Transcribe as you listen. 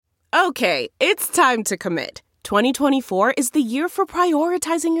Okay, it's time to commit. 2024 is the year for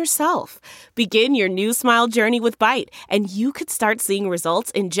prioritizing yourself. Begin your new smile journey with Byte, and you could start seeing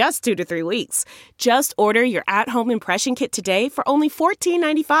results in just 2 to 3 weeks. Just order your at-home impression kit today for only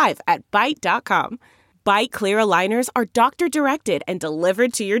 $14.95 at Byte.com. Byte Clear aligners are doctor-directed and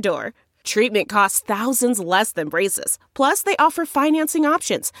delivered to your door. Treatment costs thousands less than braces. Plus, they offer financing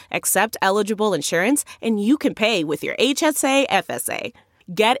options, accept eligible insurance, and you can pay with your HSA, FSA.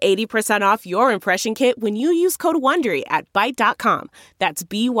 Get 80% off your impression kit when you use code WONDERY at Byte.com. That's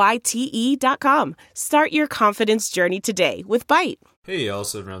BYTE.com. Start your confidence journey today with Byte. Hey, all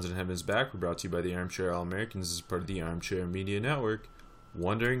 7 Rounds in Heaven is back. We're brought to you by the Armchair All-Americans as part of the Armchair Media Network.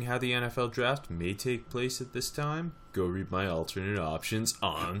 Wondering how the NFL Draft may take place at this time? Go read my alternate options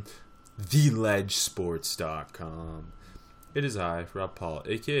on theledgesports.com. It is I, Rob Paul,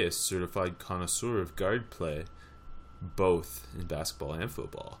 aka a certified connoisseur of guard play, both in basketball and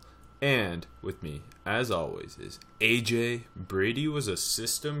football. And with me, as always, is AJ. Brady was a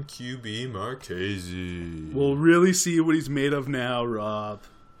system QB Marchese. We'll really see what he's made of now, Rob.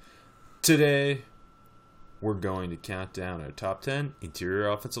 Today, we're going to count down our top 10 interior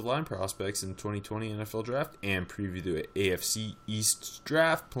offensive line prospects in the 2020 NFL Draft and preview the AFC East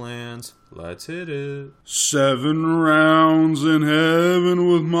draft plans. Let's hit it. 7 rounds in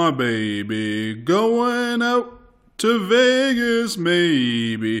heaven with my baby, going out to Vegas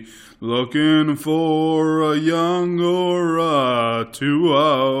maybe, looking for a young or a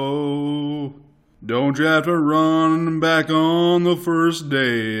 2-0. Don't draft a running back on the first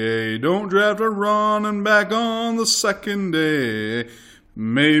day. Don't draft a running back on the second day.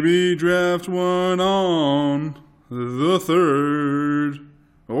 Maybe draft one on the third.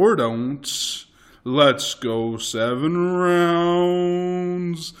 Or don't. Let's go 7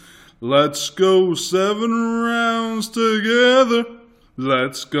 rounds. Let's go 7 rounds together.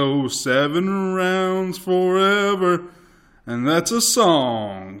 Let's go 7 rounds forever. And that's a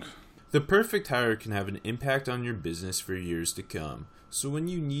song. The perfect hire can have an impact on your business for years to come. So when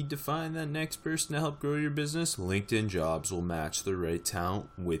you need to find that next person to help grow your business, LinkedIn Jobs will match the right talent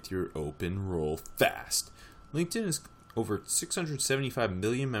with your open role fast. LinkedIn has over 675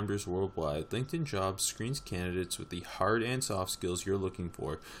 million members worldwide. LinkedIn Jobs screens candidates with the hard and soft skills you're looking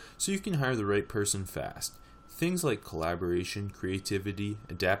for so you can hire the right person fast. Things like collaboration, creativity,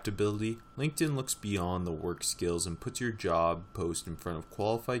 adaptability. LinkedIn looks beyond the work skills and puts your job post in front of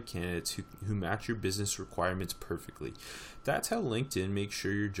qualified candidates who match your business requirements perfectly. That's how LinkedIn makes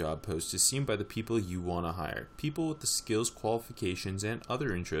sure your job post is seen by the people you want to hire. People with the skills, qualifications, and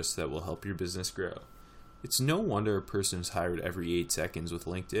other interests that will help your business grow. It's no wonder a person is hired every 8 seconds with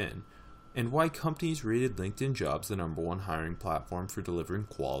LinkedIn, and why companies rated LinkedIn Jobs the #1 hiring platform for delivering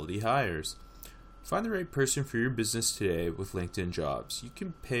quality hires. Find the right person for your business today with LinkedIn Jobs. You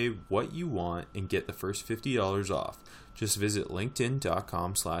can pay what you want and get the first $50 off. Just visit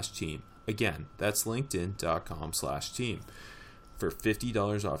linkedin.com/team. Again, that's linkedin.com/team for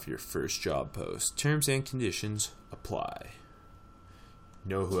 $50 off your first job post. Terms and conditions apply.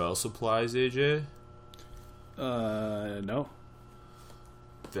 Know who else applies, AJ? No.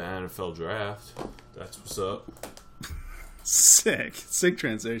 The NFL Draft. That's what's up. Sick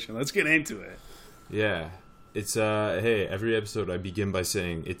transition. Let's get into it. Yeah. It's, hey, every episode I begin by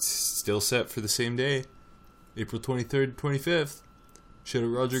saying it's still set for the same day. April 23rd, 25th. Shout out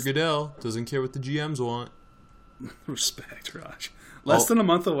Roger Goodell. Doesn't care what the GMs want. Respect, Raj. Less than a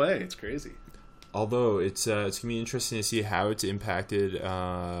month away. It's crazy. Although it's going to be interesting to see how it's impacted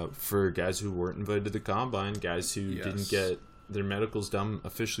for guys who weren't invited to the Combine, guys who didn't get their medicals done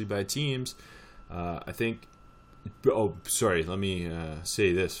officially by teams. I think... Oh, sorry, let me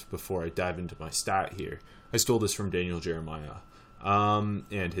say this before I dive into my stat here. I stole this from Daniel Jeremiah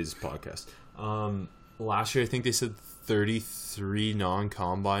and his podcast. Last year, I think they said 33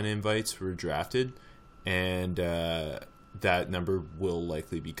 non-Combine invites were drafted, and that number will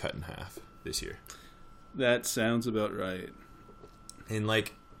likely be cut in half this year. That sounds about right. And,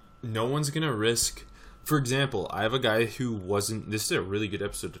 no one's going to risk... For example, I have a guy who wasn't... This is a really good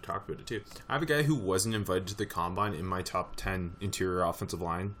episode to talk about it, too. I have a guy who wasn't invited to the Combine in my top 10 interior offensive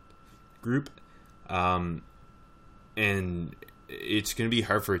line group. And it's going to be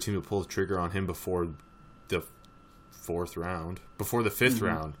hard for a team to pull the trigger on him before the 4th round. Before the 5th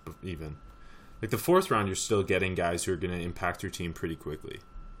round, even. The 4th round, you're still getting guys who are going to impact your team pretty quickly.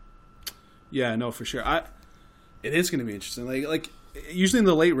 Yeah, no, for sure. It is going to be interesting. Usually in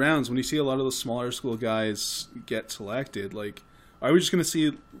the late rounds, when you see a lot of the smaller school guys get selected, are we just going to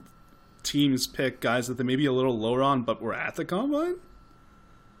see teams pick guys that they may be a little lower on, but were at the Combine?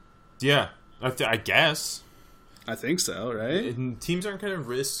 Yeah, I guess. I think so, right? And teams aren't going to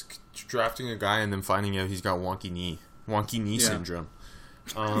risk drafting a guy and then finding out he's got wonky knee syndrome.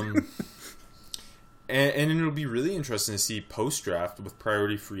 And it'll be really interesting to see post-draft with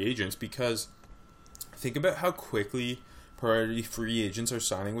priority free agents, because think about how quickly priority free agents are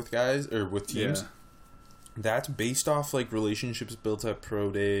signing with guys or with teams. Yeah. That's based off like relationships built at pro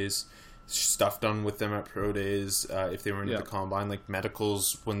days, stuff done with them at pro days, if they were into the combine, like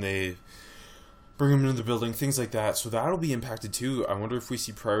medicals when they bring them into the building, things like that. So that'll be impacted too. I wonder if we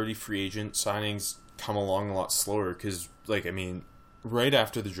see priority free agent signings come along a lot slower, because like, I mean, right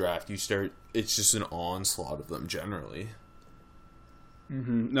after the draft it's just an onslaught of them generally.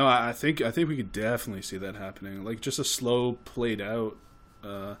 Mm-hmm. No, I think we could definitely see that happening. Like, just a slow, played out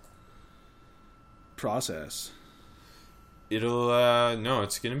process. It's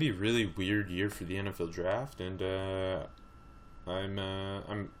going to be a really weird year for the NFL draft, and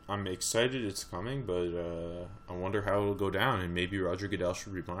I'm excited it's coming, but I wonder how it'll go down. And maybe Roger Goodell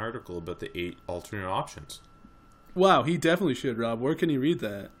should read my article about the 8 alternate options. Wow, he definitely should, Rob. Where can he read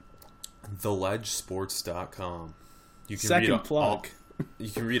that? TheLedgeSports.com. You can Second read plug. You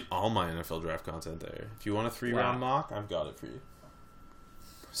can read all my NFL draft content there. If you want a 3-round mock, I've got it for you.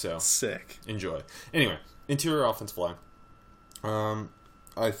 So sick. Enjoy. Anyway, interior offensive line.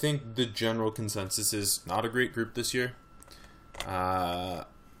 I think the general consensus is not a great group this year. I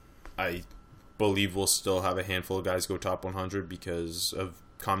believe we'll still have a handful of guys go top 100 because of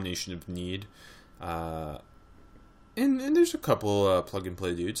combination of need. And there's a couple plug and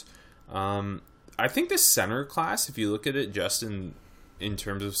play dudes. I think the center class, if you look at it just in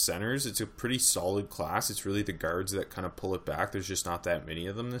terms of centers, it's a pretty solid class. It's really the guards that kind of pull it back. There's just not that many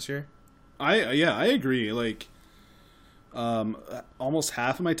of them this year. I agree. Like, almost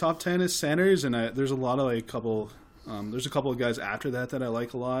half of my top 10 is centers, and there's a lot of there's a couple of guys after that I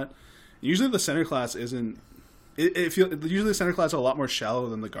like a lot. Usually the center class isn't. Usually the center class is a lot more shallow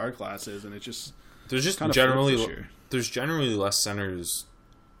than the guard class is, and it just there's generally less centers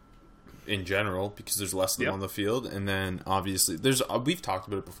in general because there's less of them on the field, and then obviously we've talked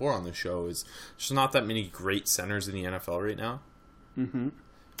about it before on the show. There's not that many great centers in the NFL right now. Mm-hmm.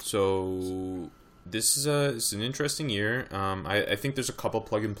 So this is it's an interesting year. I think there's a couple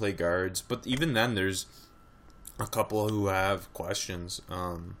plug and play guards, but even then there's a couple who have questions,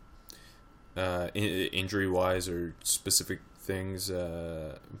 injury wise or specific things.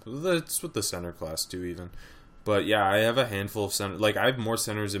 That's with the center class too, even. But yeah, I have a handful of centers. Like, I have more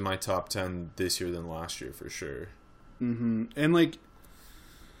centers in my top 10 this year than last year for sure. Mm-hmm. And like,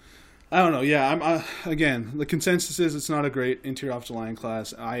 I don't know. Yeah, I'm again. The consensus is it's not a great interior offensive line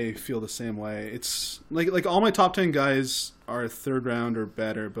class. I feel the same way. It's like all my top 10 guys are 3rd round or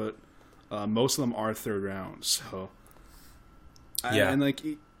better, but most of them are 3rd round. So yeah, and like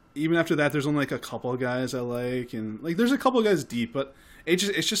even after that, there's only like a couple of guys I like, and like there's a couple of guys deep, but it's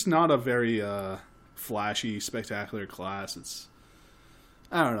just not a very flashy, spectacular class. It's,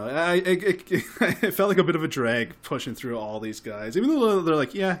 I don't know. It felt like a bit of a drag pushing through all these guys, even though they're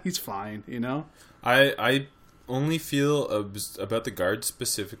like, yeah, he's fine, you know. I only feel about the guards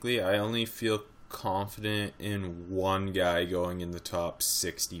specifically. I only feel confident in one guy going in the top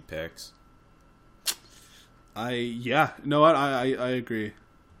 60 picks. I agree.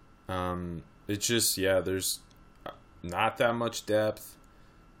 It's just there's not that much depth.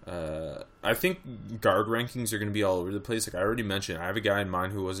 I think guard rankings are going to be all over the place. Like I already mentioned, I have a guy in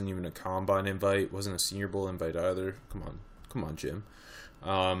mind who wasn't even a combine invite, wasn't a Senior Bowl invite either. Come on, Jim.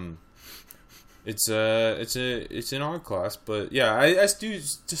 It's an odd class, but yeah, I do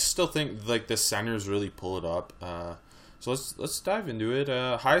just still think like the centers really pull it up. So let's dive into it.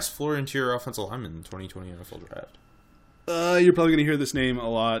 Highest floor interior offensive lineman in the 2020 NFL Draft. You're probably going to hear this name a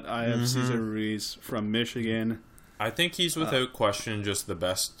lot. I have Cesar Ruiz from Michigan. I think he's without question just the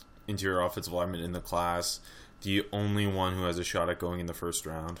best interior offensive lineman in the class. The only one who has a shot at going in the 1st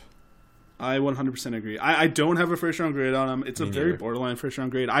round. I 100% agree. I don't have a 1st round grade on him. It's a very borderline 1st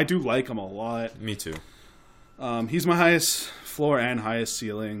round grade. I do like him a lot. Me too. He's my highest floor and highest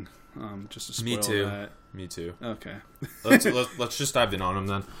ceiling. Just to spoil that. Me too. Okay. let's just dive in on him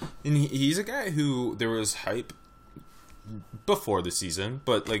then. And he's a guy who there was hype before the season,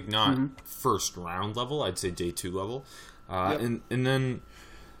 but like not 1st round level. I'd say day 2 level. And then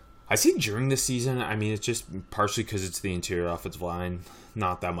I see during the season, I mean, it's just partially because it's the interior offensive line,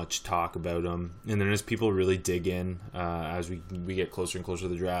 not that much talk about him. And then as people really dig in as we get closer and closer to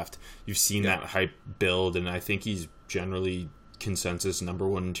the draft, you've seen that hype build, and I think he's generally consensus number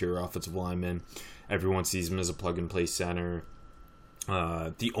 1 interior offensive lineman. Everyone sees him as a plug-and-play center.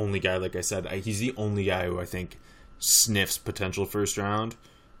 The only guy, like I said, he's the only guy who I think sniffs potential 1st round.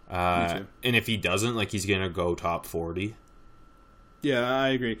 And if he doesn't, like, he's going to go top 40. Yeah, I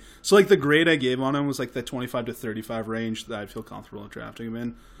agree. So, like, the grade I gave on him was, like, the 25 to 35 range that I feel comfortable in drafting him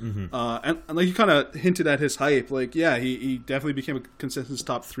in. And like, you kind of hinted at his hype. Like, yeah, he definitely became a consensus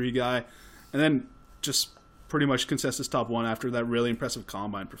top 3 guy. And then just pretty much consensus top 1 after that really impressive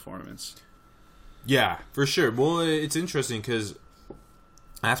combine performance. Yeah, for sure. Well, it's interesting because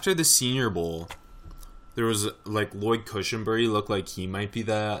after the Senior Bowl, there was, like, Lloyd Cushenberry looked like he might be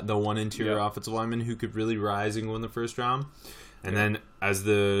the one interior offensive lineman who could really rise and go in the first round. And then as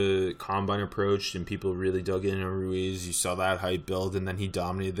the combine approached and people really dug into Ruiz, you saw that hype build, and then he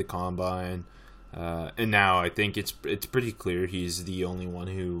dominated the combine. And now I think it's pretty clear he's the only one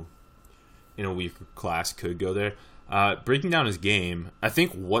who, in a weaker class, could go there. Breaking down his game, I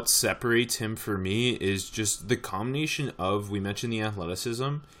think what separates him for me is just the combination of, we mentioned the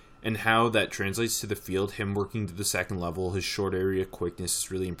athleticism, and how that translates to the field. Him working to the second level, his short area quickness is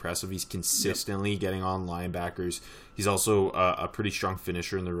really impressive. He's consistently getting on linebackers. He's also a pretty strong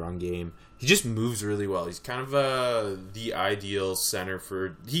finisher in the run game. He just moves really well. He's kind of the ideal center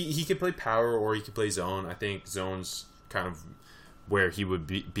for... He could play power or he could play zone. I think zone's kind of where he would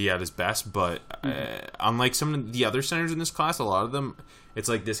be at his best, but unlike some of the other centers in this class, a lot of them, it's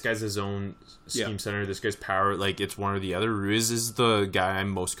like this guy's a zone scheme center, this guy's power, like it's one or the other. Ruiz is the guy I'm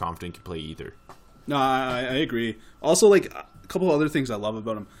most confident can play either. No, I agree. Also, like, a couple of other things I love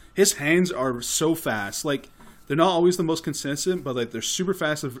about him. His hands are so fast. Like, they're not always the most consistent, but like they're super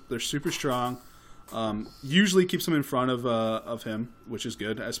fast, they're super strong. Usually keeps him in front of him, which is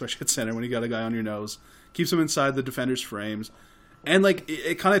good, especially at center when you got a guy on your nose. Keeps him inside the defender's frames. And, like,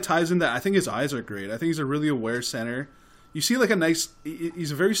 it kind of ties in that I think his eyes are great. I think he's a really aware center. You see, like,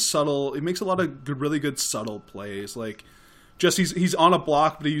 he's a very subtle, he makes a lot of really good subtle plays. Like, just he's on a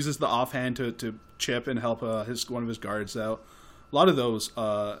block, but he uses the offhand to chip and help one of his guards out. A lot of those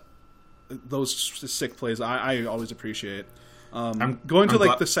sick plays I always appreciate.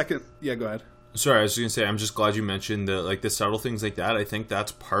 The second... Yeah, go ahead. Sorry, I was just going to say, I'm just glad you mentioned the subtle things like that. I think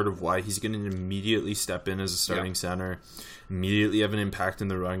that's part of why he's going to immediately step in as a starting center, immediately have an impact in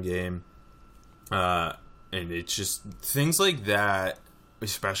the run game. And it's just things like that,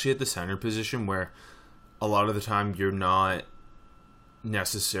 especially at the center position, where a lot of the time you're not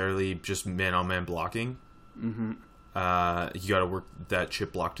necessarily just man-on-man blocking. Mm-hmm. You got to work that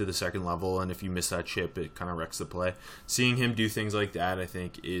chip block to the second level, and if you miss that chip, it kind of wrecks the play. Seeing him do things like that, I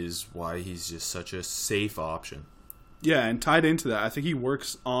think, is why he's just such a safe option. Yeah, and tied into that, I think he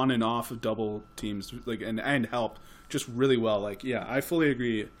works on and off of double teams, like and help just really well. Like, yeah, I fully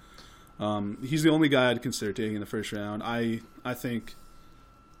agree. He's the only guy I'd consider taking in the first round. I think,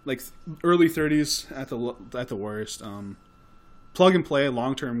 like, early 30s at the worst. Plug and play,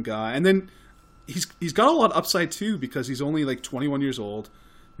 long term guy, and then. He's got a lot of upside too because he's only like 21 years old,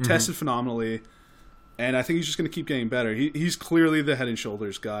 tested phenomenally, and I think he's just going to keep getting better. He's clearly the head and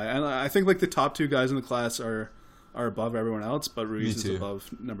shoulders guy, and I think like the top 2 guys in the class are above everyone else, but Ruiz is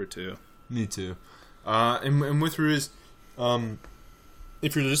above number 2. Me too. And with Ruiz,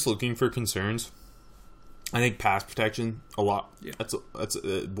 if you're just looking for concerns, I think pass protection a lot. Yeah. That's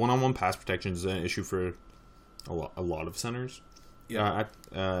one-on-one pass protection is an issue for a lot of centers. Yeah,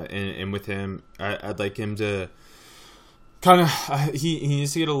 and with him, I'd like him to kind of he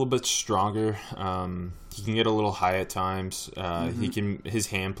needs to get a little bit stronger. He can get a little high at times. His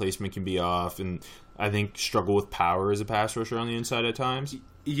hand placement can be off, and I think struggle with power as a pass rusher on the inside at times.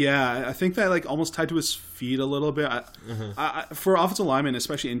 Yeah, I think that like almost tied to his feet a little bit. I for offensive linemen,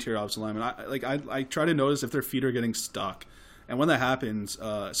 especially interior offensive linemen, I try to notice if their feet are getting stuck, and when that happens,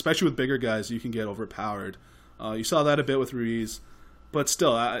 especially with bigger guys, you can get overpowered. You saw that a bit with Ruiz. But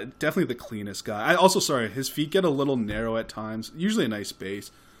still, definitely the cleanest guy. His feet get a little narrow at times. Usually a nice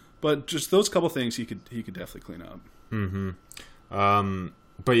base, but just those couple things he could definitely clean up. Mm-hmm.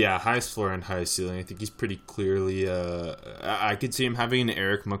 But yeah, highest floor and highest ceiling. I think he's pretty clearly. I could see him having an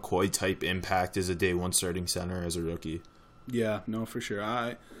Eric McCoy type impact as a day one starting center as a rookie. Yeah, no, for sure.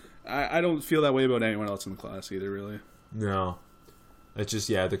 I don't feel that way about anyone else in the class either. Really. No, it's just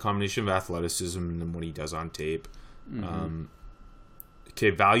the combination of athleticism and what he does on tape. Mm-hmm. Okay,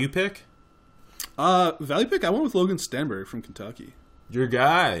 value pick? I went with Logan Stenberg from Kentucky. Your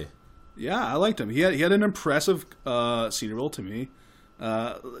guy. Yeah, I liked him. He had an impressive Senior Bowl to me.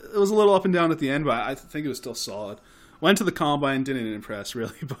 It was a little up and down at the end, but I think it was still solid. Went to the combine, didn't impress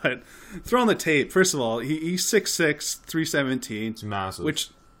really, but throw on the tape. First of all, he's 6'6", 317. He's massive.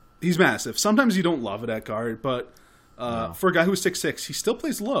 He's massive. Sometimes you don't love it at guard, but for a guy who's 6'6", he still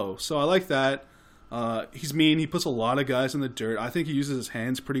plays low, so I like that. He's mean. He puts a lot of guys in the dirt. I think he uses his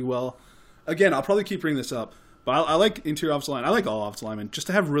hands pretty well. Again, I'll probably keep bringing this up, But I like interior offensive line. I like all offensive linemen just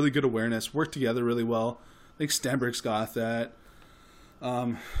to have really good awareness, work together really well. I think Stenberg's got that.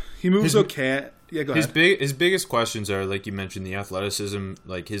 He moves okay. Yeah, go ahead. His biggest questions are, like you mentioned, the athleticism,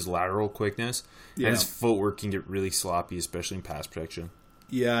 like his lateral quickness, and his footwork can get really sloppy, especially in pass protection.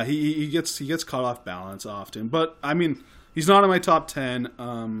 Yeah, he gets caught off balance often. But I mean, he's not in my top 10.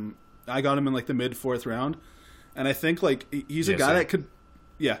 I got him in like the mid 4th round, and I think like he's a guy that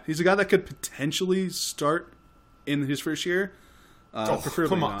could potentially start in his first year.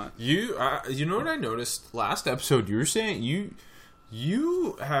 Preferably not. You know what I noticed last episode? You were saying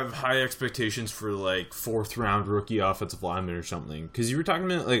you have high expectations for like 4th round rookie offensive lineman or something, because you were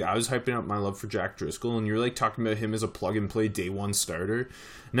talking about, like, I was hyping up my love for Jack Driscoll, and you were like talking about him as a plug and play day 1 starter.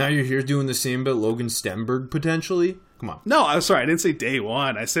 Now you're here doing the same about Logan Stenberg potentially. Come on. No, I'm sorry, I didn't say day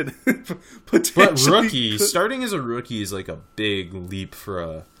 1. I said potentially. But rookie, starting as a rookie is like a big leap for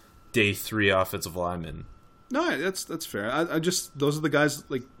a day 3 offensive lineman. No, that's fair. I just, those are the guys,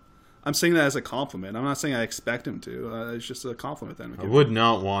 like, I'm saying that as a compliment. I'm not saying I expect him to. It's just a compliment then. I would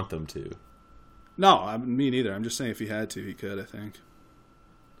not want them to. No, me neither. I'm just saying if he had to, he could, I think.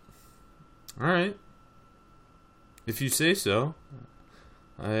 All right. If you say so.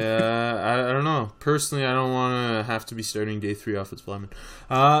 I don't know. Personally, I don't want to have to be starting day 3 offensive lineman.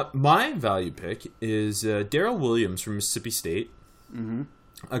 My value pick is Darrell Williams from Mississippi State. Mm-hmm.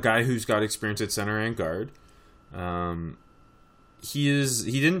 A guy who's got experience at center and guard. He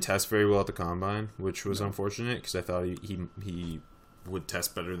didn't test very well at the combine, which was unfortunate because I thought he would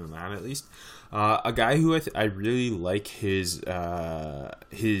test better than that at least. A guy who I really like his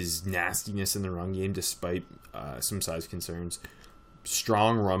nastiness in the run game despite some size concerns.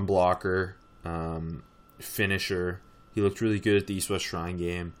 Strong run blocker, finisher. He looked really good at the East-West Shrine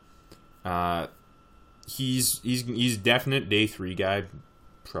game. He's definite day 3 guy.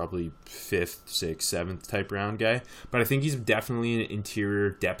 Probably 5th, 6th, 7th type round guy, but I think he's definitely an interior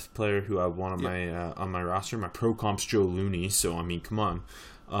depth player who I want on my roster. My pro comp's Joe Looney, so I mean, come on.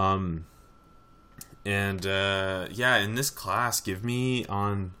 In this class, give me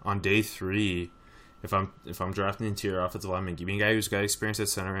on day 3, if I'm drafting interior offensive lineman, give me a guy who's got experience at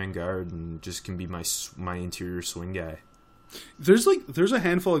center and guard and just can be my interior swing guy. There's a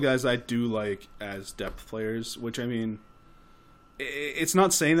handful of guys I do like as depth players, which I mean, it's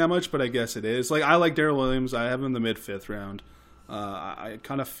not saying that much, but I guess it is. Like, I like Darrell Williams. I have him in the mid 5th round. I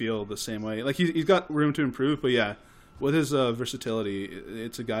kind of feel the same way. Like, he's got room to improve, but yeah, with his versatility,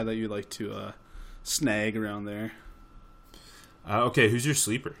 it's a guy that you like to snag around there. Okay, who's your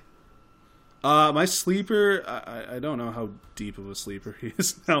sleeper? My sleeper, I don't know how deep of a sleeper he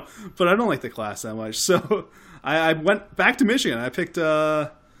is now, but I don't like the class that much. So I went back to Michigan. I picked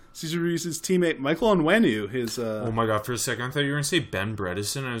Cesar Ruiz's teammate Michael Onwenu. Oh my god! For a second, I thought you were going to say Ben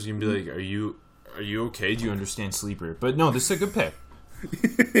Bredesen. I was going to be like, "Are you okay? Do you understand sleeper?" But no, this is a good pick.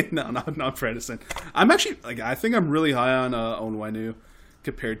 No, not Bredesen. I'm actually I think I'm really high on Onwenu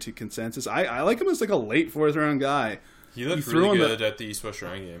compared to consensus. I like him as like a late 4th round guy. He looked really good at the East-West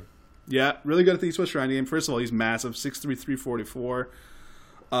Shrine game. Yeah, really good at the East-West Shrine game. First of all, he's massive, 6'3", 344.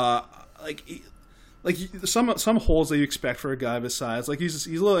 Some holes that you expect for a guy of his size. Like he's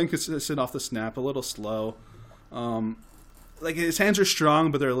a little inconsistent off the snap, a little slow. Like his hands are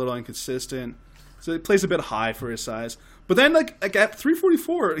strong, but they're a little inconsistent. So he plays a bit high for his size. But then like at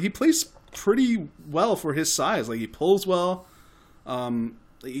 344, he plays pretty well for his size. Like he pulls well.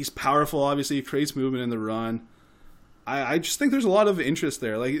 He's powerful. Obviously, he creates movement in the run. I just think there's a lot of interest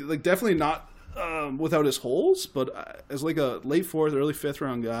there. Like definitely not without his holes, but as like a late 4th, early 5th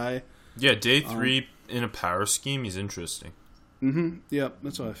round guy. Yeah, day 3 in a power scheme, he's interesting. Mm-hmm. Yeah,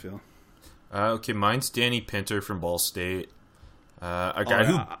 that's how I feel. Okay, mine's Danny Pinter from Ball State. A guy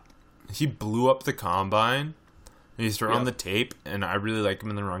who he blew up the combine. And he's on the tape, and I really like him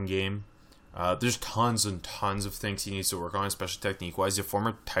in the run game. There's tons and tons of things he needs to work on, especially technique-wise. He's a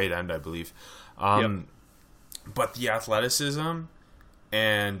former tight end, I believe. But the athleticism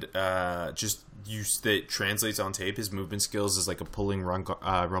and just use that translates on tape. His movement skills is like a pulling run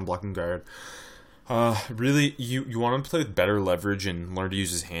blocking guard. Really, you want him to play with better leverage and learn to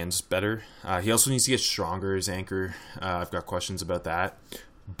use his hands better. He also needs to get stronger as anchor. I've got questions about that.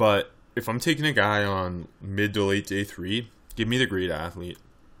 But if I'm taking a guy on mid to late day 3, give me the great athlete.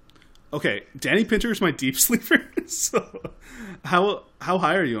 Okay, Danny Pinter is my deep sleeper. So how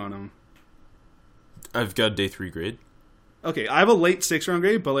high are you on him? I've got a day 3 grade. Okay, I have a late 6th round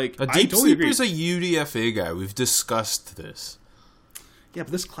grade, but like a deep sleeper is a UDFA guy. We've discussed this. Yeah,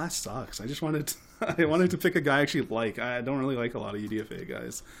 but this class sucks. I just wanted to pick a guy I actually like. I don't really like a lot of UDFA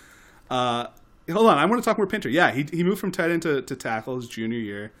guys. Hold on, I want to talk more Pinter. Yeah, he moved from tight end to tackle his junior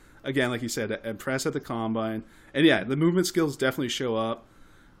year. again, like you said, impress at the combine. And yeah, the movement skills definitely show up.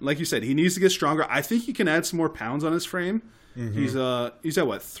 Like you said, he needs to get stronger. I think he can add some more pounds on his frame. Mm-hmm. He's at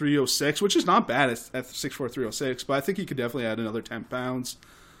what, 306, which is not bad at 6'4", 306, but I think he could definitely add another 10 pounds.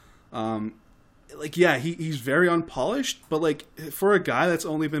 He's very unpolished, but like for a guy that's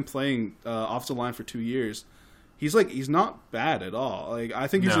only been playing off the line for 2 years, he's not bad at all. Like I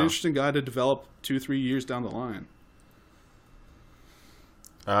think he's an interesting guy to develop 2-3 years down the line.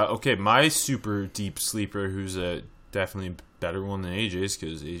 Okay, my super deep sleeper, who's a definitely better one than AJ's,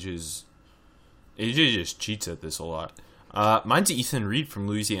 because AJ just cheats at this a lot. Mine's Ethan Reed from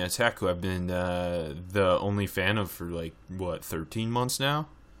Louisiana Tech, who I've been the only fan of for 13 months now.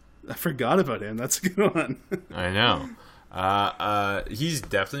 I forgot about him. That's a good one. I know. He's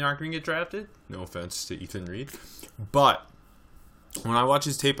definitely not going to get drafted. No offense to Ethan Reed. But when I watch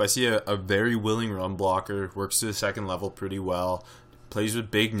his tape, I see a very willing run blocker, works to the second level pretty well, plays with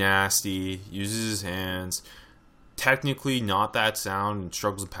Big Nasty, uses his hands, technically not that sound, and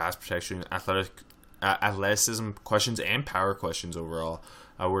struggles with pass protection, athleticism questions, and power questions overall.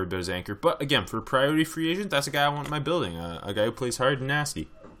 I worry about his anchor. But again, for a priority free agent, that's a guy I want in my building, a guy who plays hard and nasty.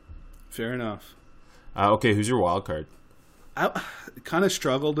 Fair enough. Okay, who's your wild card? I kind of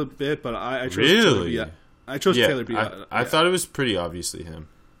struggled a bit, but I chose really? Taylor Biadasz. I thought it was pretty obviously him.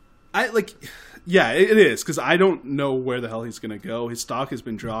 It is, because I don't know where the hell he's going to go. His stock has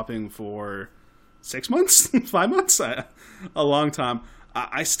been dropping for 6 months, 5 months, a long time.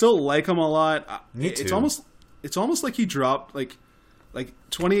 I still like him a lot. Me too. It's almost like he dropped, like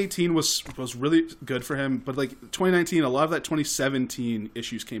 2018 was really good for him, but 2019, a lot of that 2017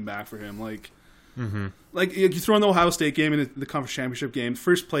 issues came back for him. You throw in the Ohio State game and the conference championship game,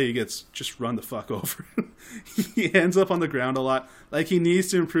 first play he gets just run the fuck over. He ends up on the ground a lot. He needs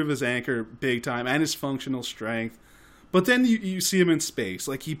to improve his anchor big time and his functional strength. But then you see him in space.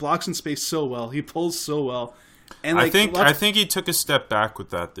 He blocks in space so well. He pulls so well. And I think he took a step back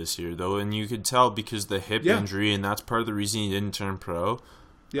with that this year, though, and you could tell because the hip injury, and that's part of the reason he didn't turn pro.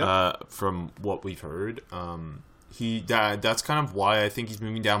 From what we've heard, that's kind of why I think he's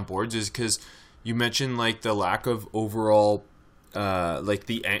moving down boards, is because you mentioned the lack of overall,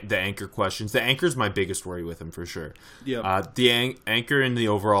 the anchor questions. The anchor is my biggest worry with him for sure. The anchor and the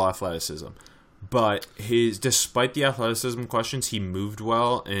overall athleticism. But despite the athleticism questions, he moved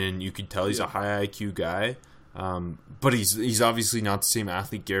well, and you could tell he's a high IQ guy. But he's obviously not the same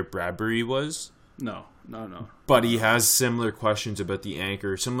athlete Garrett Bradbury was. No. But he has similar questions about the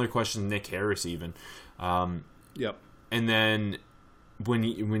anchor, similar questions to Nick Harris even. And then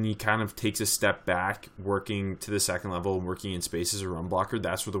when he kind of takes a step back, working to the second level, working in space as a run blocker,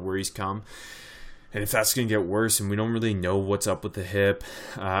 that's where the worries come. And if that's going to get worse, and we don't really know what's up with the hip,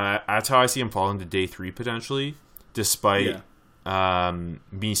 that's how I see him falling to day 3 potentially, despite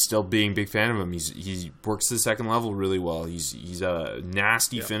me still being a big fan of him. He works the second level really well. He's a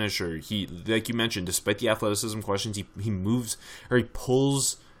nasty finisher. He, like you mentioned, despite the athleticism questions, he moves, or he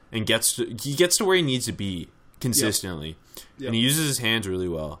pulls and gets to where he needs to be consistently. And he uses his hands really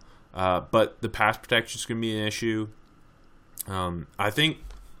well. But the pass protection is going to be an issue. I think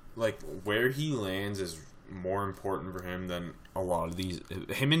where he lands is more important for him than a lot of these.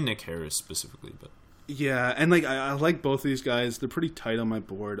 Him and Nick Harris specifically, but. Yeah, and I like both of these guys. They're pretty tight on my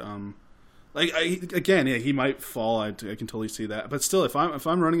board. He might fall. I can totally see that. But still, if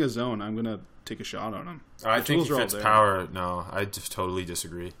I'm running a zone, I'm gonna take a shot on him. I think he fits power. No, I just totally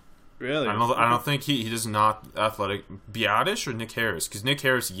disagree. Really? I don't think he does not athletic. Biadasz or Nick Harris? Because Nick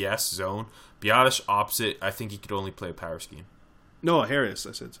Harris, yes, zone. Biadasz, opposite. I think he could only play a power scheme. No, Harris.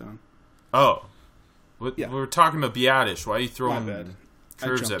 I said zone. Oh, we're talking about Biadasz. Why are you throwing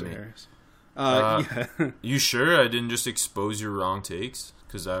curves at me? Harris. You sure I didn't just expose your wrong takes?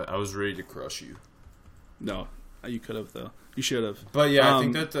 Because I was ready to crush you. No, you could have though. You should have. But yeah, I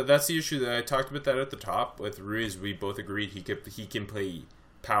think that's the issue that I talked about that at the top with Ruiz. We both agreed he can play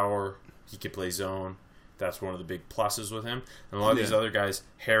power. He can play zone. That's one of the big pluses with him. And a lot of these other guys,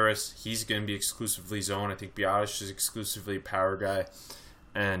 Harris, he's going to be exclusively zone. I think Biadasz is exclusively a power guy,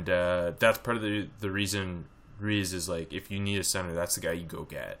 and that's part of the reason Ruiz is if you need a center, that's the guy you go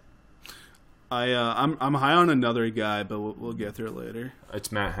get. I'm high on another guy, but we'll get there later.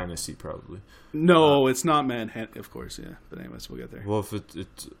 It's Matt Hennessy, probably. No, it's not Matt Hennessy. Of course, yeah. But anyways, we'll get there. Well, if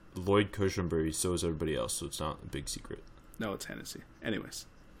it's Lloyd Cushenberry, so is everybody else, so it's not a big secret. No, it's Hennessy. Anyways.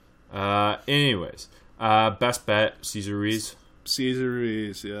 Best bet, Cesar Ruiz. Cesar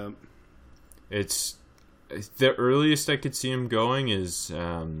Ruiz, yeah. It's the earliest I could see him going is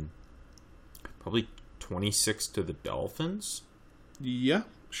probably 26 to the Dolphins. Yeah,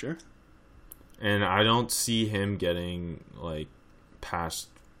 sure. And I don't see him getting past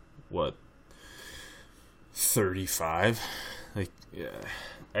what, 35? Like, yeah.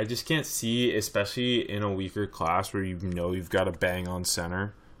 I just can't see, especially in a weaker class where you've got to bang on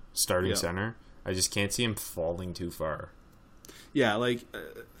center, starting center. I just can't see him falling too far. Yeah, like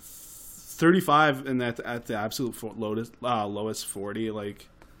 35 and at the absolute lowest 40. Like,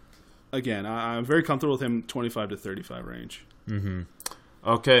 again, I'm very comfortable with him 25 to 35 range. Mm-hmm.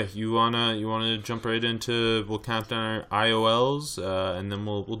 Okay, you wanna jump right into, we'll count down our IOLs, and then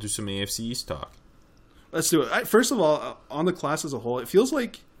we'll do some AFC East talk. Let's do it. First of all, on the class as a whole, it feels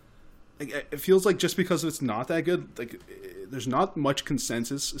like just because it's not that good, like there's not much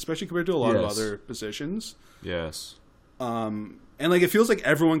consensus, especially compared to a lot of other positions. Yes. And like it feels like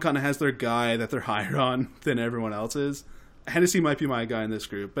everyone kind of has their guy that they're higher on than everyone else is. Hennessy might be my guy in this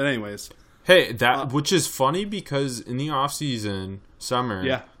group, but anyways. Hey, which is funny because in the off season,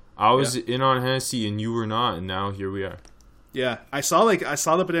 summer, I was in on Hennessy and you were not, and now here we are. Yeah, I saw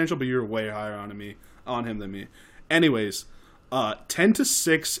the potential, but you're way higher on him than me. Anyways, 10 to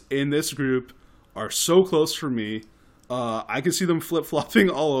 6 in this group are so close for me. I can see them flip flopping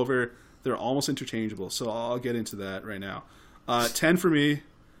all over. They're almost interchangeable, so I'll get into that right now. 10 for me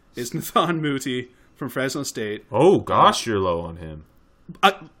is Nathan Muti from Fresno State. Oh gosh, you're low on him.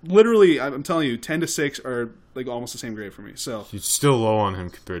 I'm telling you, 10 to 6 are like almost the same grade for me. So you're still low on him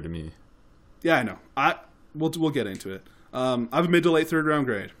compared to me. Yeah, I know. We'll get into it. I have a mid to late third round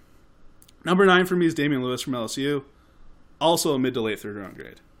grade. Number 9 for me is Damian Lewis from LSU, also a mid to late third round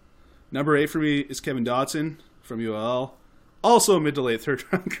grade. Number 8 for me is Kevin Dotson from ULL, also a mid to late third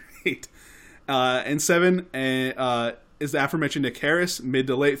round grade. And 7 is the aforementioned Nick Harris, mid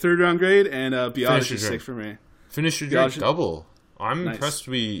to late third round grade, and Biadasz is 6 for me. Finish your drink double. I'm impressed.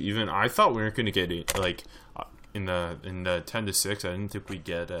 I thought we weren't going to get it, like in the 10 to 6. I didn't think we'd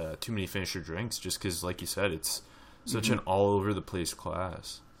get too many finisher drinks, just because, like you said, it's such an all over the place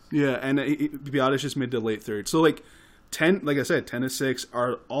class. Yeah, and Biadasz is mid to late third. So like 10, like I said, 10 to 6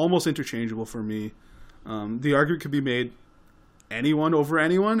 are almost interchangeable for me. The argument could be made anyone over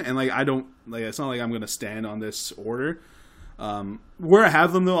anyone, and like I don't like. It's not like I'm going to stand on this order. Where I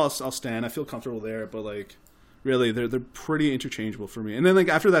have them though, I'll stand. I feel comfortable there, but like. Really, they're pretty interchangeable for me. And then, like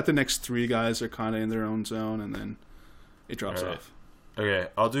after that, the next 3 guys are kind of in their own zone, and then it drops off. Okay,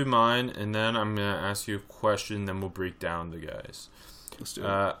 I'll do mine, and then I'm gonna ask you a question. Then we'll break down the guys. Let's do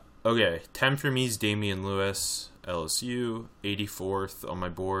it. Okay, 10 for me is Damian Lewis, LSU. 84th on my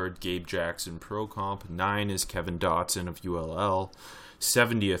board, Gabe Jackson, Pro Comp. 9 is Kevin Dotson of ULL.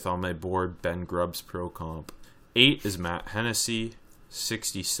 70th on my board, Ben Grubbs, Pro Comp. 8 is Matt Hennessy.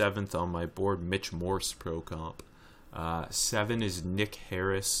 67th on my board, Mitch Morse, Pro Comp. 7 is Nick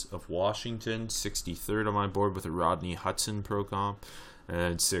Harris of Washington. 63rd on my board with a Rodney Hudson, Pro Comp. And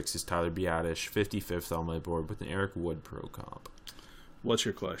then 6 is Tyler Biadasz. 55th on my board with an Eric Wood, Pro Comp. What's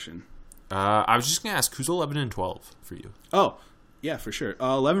your question? I was just going to ask, who's 11 and 12 for you? Oh, yeah, for sure.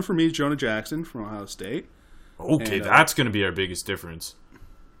 11 for me is Jonah Jackson from Ohio State. Okay, and, that's going to be our biggest difference.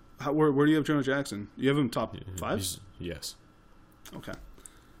 Where do you have Jonah Jackson? You have him top 5? Yes. Okay.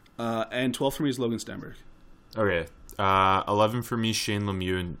 And 12 for me is Logan Stenberg. Okay. 11 for me is Shane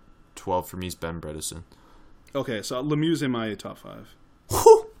Lemieux, and 12 for me is Ben Bredesen. Okay, so Lemieux's in my top 5.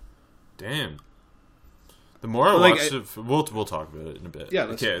 Damn. The more I watch it, we'll talk about it in a bit. Yeah.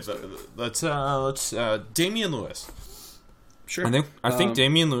 Let's Damian Lewis. Sure. I think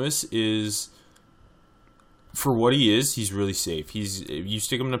Damian Lewis is, for what he is, he's really safe. You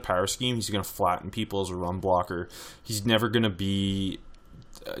stick him in a power scheme, he's going to flatten people as a run blocker. He's never going to be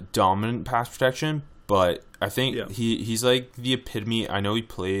dominant pass protection, but I think he's like the epitome. I know he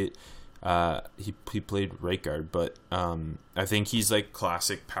played right guard, but I think he's like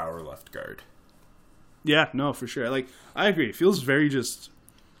classic power left guard. Yeah, no, for sure. Like I agree. It feels very just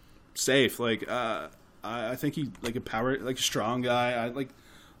safe. Like I think he like a strong guy. I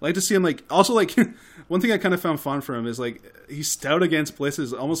like to see him like also like one thing I kind of found fun for him is like he's stout against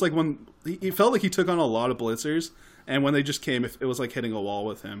blitzes, almost like when he felt like he took on a lot of blitzers, and when they just came, it was like hitting a wall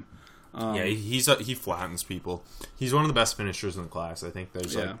with him. He flattens people. He's one of the best finishers in the class. I think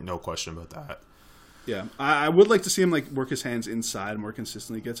there's like no question about that. Yeah, I would like to see him like work his hands inside more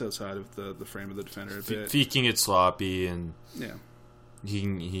consistently. He gets outside of the frame of the defender a bit. He can get sloppy and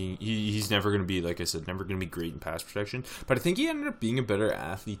he's never going to be, like I said, never going to be great in pass protection. But I think he ended up being a better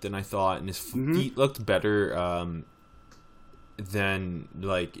athlete than I thought, and his feet looked better than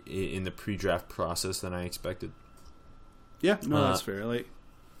like in the pre-draft process than I expected. Yeah, no, that's fair. Like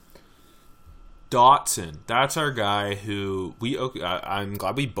Dotson, that's our guy who I'm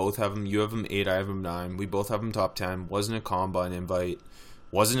glad we both have him. You have him 8, I have him 9. We both have him top 10. Wasn't a combine invite,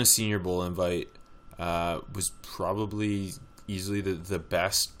 wasn't a Senior Bowl invite. Was probably easily the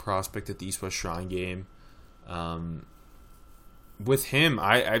best prospect at the East-West Shrine game. With him,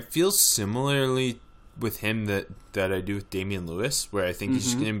 I feel similarly with him that I do with Damian Lewis, where I think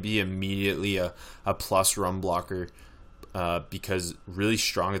he's going to be immediately a plus run blocker because really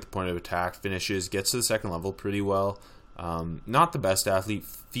strong at the point of attack, finishes, gets to the second level pretty well. Not the best athlete,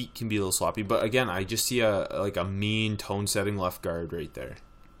 feet can be a little sloppy, but again, I just see a mean tone-setting left guard right there.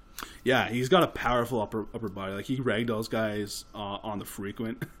 Yeah, he's got a powerful upper body. Like, he ragdolls guys on the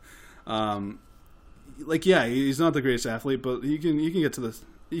frequent. He's not the greatest athlete, but he can get to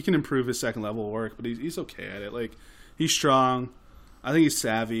he can improve his second level work, but he's okay at it. Like, he's strong. I think he's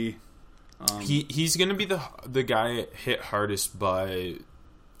savvy. He's gonna be the guy hit hardest by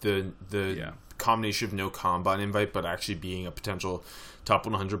the combination of no combine invite, but actually being a potential top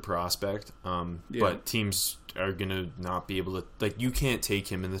 100 prospect. But teams are gonna not be able to, like, you can't take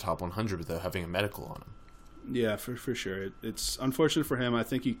him in the top 100 without having a medical on him. Yeah, for sure. It's unfortunate for him. I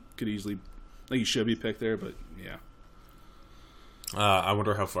think he could easily, like, he should be picked there, but yeah. I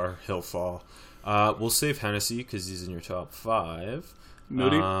wonder how far he'll fall. We'll save Hennessy because he's in your top 5.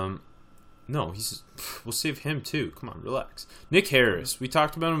 Moody? No, we'll save him too. Come on, relax. Nick Harris, we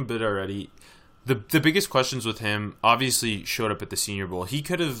talked about him a bit already. The biggest questions with him obviously showed up at the Senior Bowl. He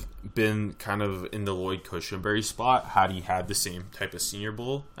could have been kind of in the Lloyd Cushenberry spot had he had the same type of Senior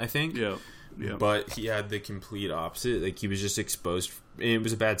Bowl, I think. Yeah. But he had the complete opposite. Like, he was just exposed. It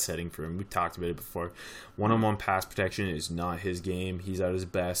was a bad setting for him. We talked about it before. One-on-one pass protection is not his game. He's at his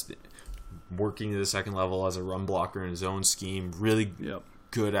best working to the second level as a run blocker in his own scheme. Really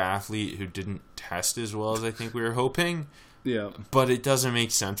good athlete who didn't test as well as I think we were hoping. Yeah. But it doesn't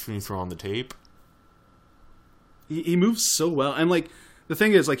make sense when you throw on the tape. He moves so well. And, like, the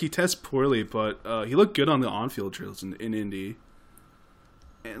thing is, like, he tests poorly, but he looked good on the on-field drills in Indy.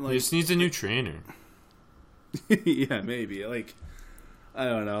 And, like, he just needs a new trainer. Yeah, maybe. Like, I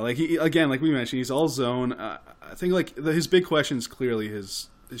don't know. Like, he, again, like we mentioned, he's all zone. I think, like, his big question is clearly his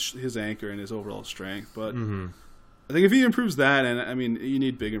anchor and his overall strength. But I think if he improves that, and I mean, you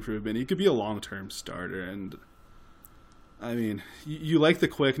need big improvement, he could be a long-term starter. And I mean, you like the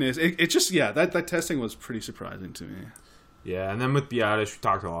quickness. It just, that testing was pretty surprising to me. Yeah, and then with Biadasz, we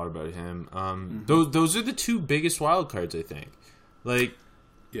talked a lot about him. Those are the two biggest wild cards, I think. Like,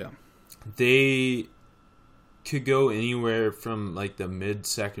 they could go anywhere from, like, the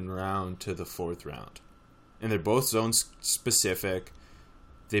mid-second round to the 4th round. And they're both zone specific.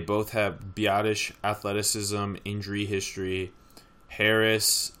 They both have Biadasz athleticism, injury history.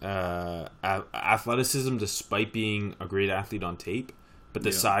 Harris, athleticism despite being a great athlete on tape. But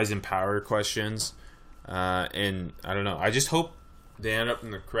the size and power questions. And I don't know. I just hope they end up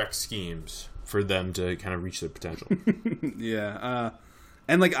in the correct schemes for them to kind of reach their potential.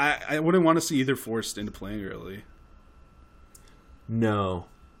 And, like, I wouldn't want to see either forced into playing early. No.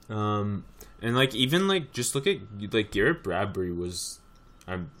 And, like, even, like, just look at, like, Garrett Bradbury was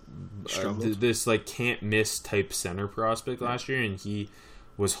this, like, can't-miss type center prospect last year, and he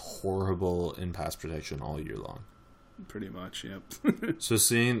was horrible in pass protection all year long. Pretty much, yep. So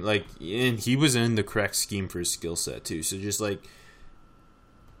seeing, like, and he was in the correct scheme for his skill set, too. So just, like,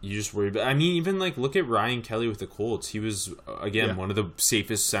 you just worry about. I mean, even, like, look at Ryan Kelly with the Colts. He was, again, one of the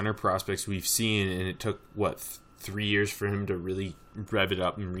safest center prospects we've seen, and it took, 3 years for him to really rev it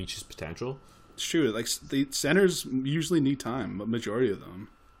up and reach his potential. It's true. Like, the centers usually need time, a majority of them.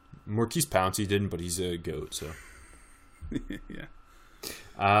 Maurkice Pouncey didn't, but he's a GOAT, so. Yeah.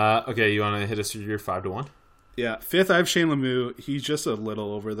 Okay, you want to hit us with your 5-1? Yeah. 5th, I have Shane Lemieux. He's just a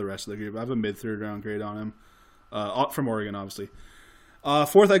little over the rest of the group. I have a mid-3rd round grade on him. From Oregon, obviously.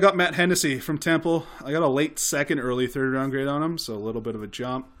 4th, I got Matt Hennessy from Temple. I got a late 2nd, early 3rd round grade on him, so a little bit of a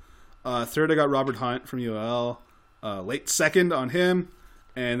jump. 3rd, I got Robert Hunt from UL. Late 2nd on him.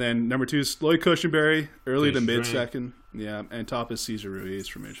 And then number 2 is Lloyd Cushenberry, early to mid-2nd. Yeah, and top is Cesar Ruiz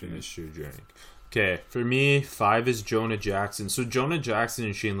from Michigan. Okay, for me, 5 is Jonah Jackson. So Jonah Jackson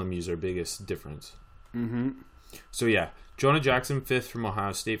and Shane Lemieux are our biggest difference. So yeah, Jonah Jackson 5th from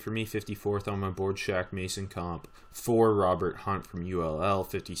Ohio State for me, 54th on my board, Shaq Mason comp. 4, Robert Hunt from ULL,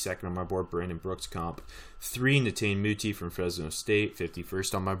 52nd on my board, Brandon Brooks comp. 3, Natane Muti from Fresno State,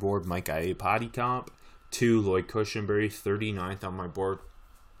 51st on my board, Mike Iapati comp. 2, Lloyd Cushenberry, 39th on my board,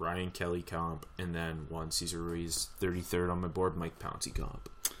 Ryan Kelly comp. And then 1, Cesar Ruiz, 33rd on my board, Mike Pouncey comp.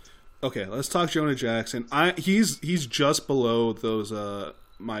 Okay, let's talk Jonah Jackson. He's just below those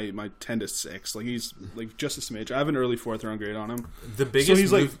my 10 to 6. Like, he's like just a smidge. I have an early 4th round grade on him. The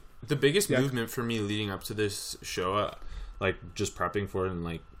biggest movement for me leading up to this show, like just prepping for it and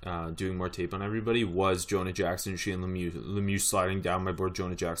like doing more tape on everybody, was Jonah Jackson, Shane Lemieux. Lemieux sliding down my board,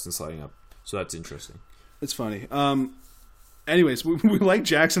 Jonah Jackson sliding up. So that's interesting. It's funny. anyways, we like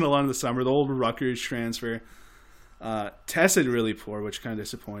Jackson a lot in the summer. The old Rutgers transfer tested really poor, which kind of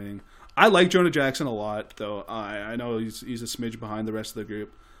disappointing. I like Jonah Jackson a lot, though. I know he's a smidge behind the rest of the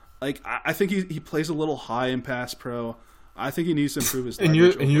group. Like I think he plays a little high in pass pro. I think he needs to improve his. And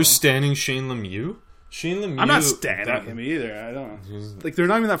you're standing Shane Lemieux. Shane Lemieux. I'm not standing him either. I don't like. They're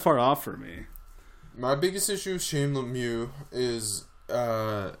not even that far off for me. My biggest issue with Shane Lemieux is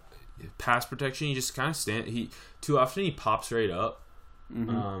pass protection. He just kind of too often he pops right up.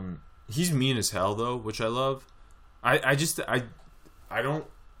 Mm-hmm. He's mean as hell though, which I love. I don't.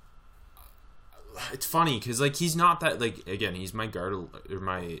 It's funny because like he's not that like again he's my guard or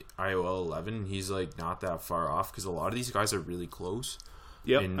my IOL 11 and he's like not that far off because a lot of these guys are really close.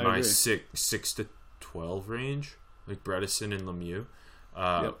 Yep, in my 6 to 12 range, like Bredesen and Lemieux,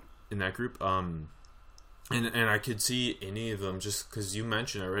 in that group. And I could see any of them just because you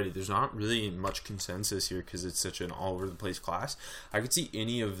mentioned already. There's not really much consensus here because it's such an all over the place class. I could see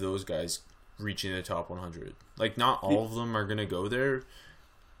any of those guys reaching the top 100. Like not all of them are gonna go there,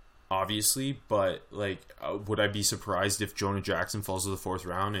 obviously, but like, would I be surprised if Jonah Jackson falls to the 4th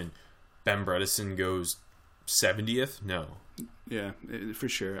round and Ben Bredesen goes 70th? No. Yeah, for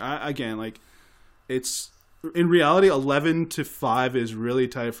sure. Again, like it's in reality 11 to 5 is really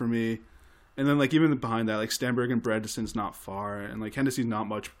tight for me. And then, like, even behind that, like, Stenberg and Bredesen's not far. And, like, Hennessy's not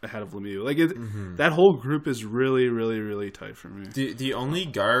much ahead of Lemieux. Like, that whole group is really, really, really tight for me. The only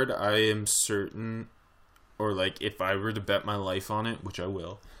guard I am certain, or, like, if I were to bet my life on it, which I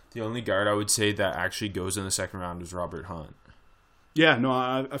will, the only guard I would say that actually goes in the 2nd round is Robert Hunt. Yeah, no,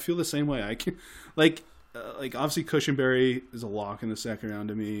 I feel the same way. I can, like obviously, Cushenberry is a lock in the 2nd round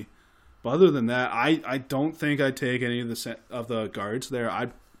to me. But other than that, I don't think I'd take any of the guards there.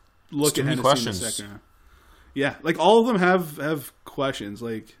 I'd look at Hennessy in the 2nd round. Yeah, like all of them have questions.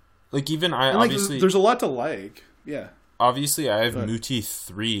 Like even obviously there's a lot to like. Yeah. Obviously, I have Muti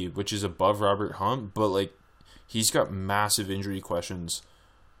 3, which is above Robert Hunt, but like he's got massive injury questions.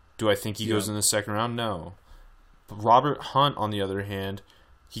 Do I think he goes in the 2nd round? No. But Robert Hunt, on the other hand,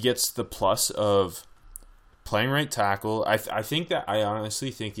 he gets the plus of playing right tackle. I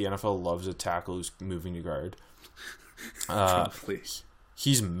honestly think the NFL loves a tackle who's moving to guard.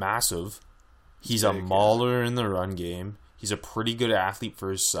 He's massive. He's a mauler in the run game. He's a pretty good athlete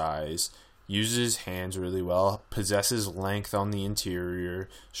for his size. Uses his hands really well. Possesses length on the interior.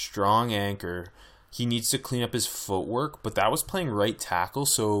 Strong anchor. He needs to clean up his footwork, but that was playing right tackle,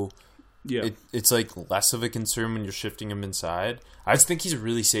 so it's like less of a concern when you're shifting him inside. I just think he's a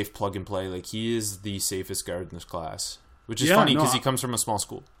really safe plug and play. Like he is the safest guard in this class, which is funny because he comes from a small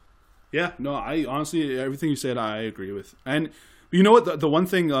school. Yeah, no, I honestly everything you said I agree with. And you know what? The one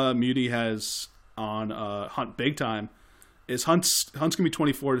thing Muti has on Hunt big time is Hunt's going to be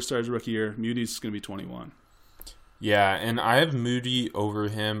 24 to start his rookie year. Muti's going to be 21. Yeah, and I have Muti over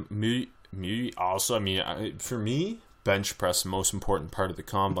him. Muti also, I mean, for me, bench press, most important part of the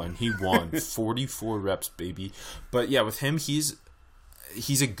combine. He won 44 reps, baby. But yeah, with him, he's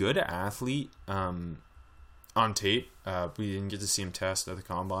a good athlete on tape. We didn't get to see him test at the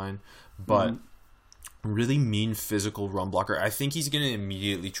combine, but really mean physical run blocker. I think he's going to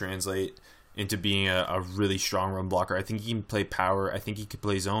immediately translate into being a really strong run blocker. I think he can play power. I think he could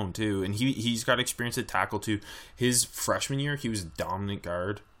play zone too, and he's got experience at tackle too. His freshman year, he was a dominant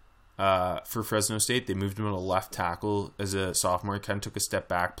guard. For Fresno State, they moved him to left tackle as a sophomore. Kind of took a step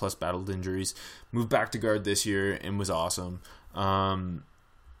back, plus battled injuries. Moved back to guard this year and was awesome.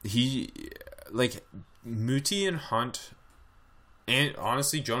 He like Muti and Hunt, and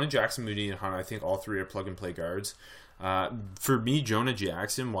honestly, Jonah Jackson, Muti, and Hunt. I think all three are plug and play guards. For me, Jonah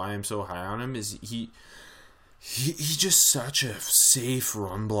Jackson, why I'm so high on him is he's just such a safe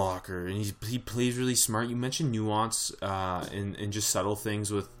run blocker, and he plays really smart. You mentioned nuance and just subtle things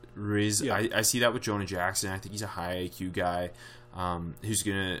with Riz. Yeah. I see that with Jonah Jackson. I think he's a high IQ guy who's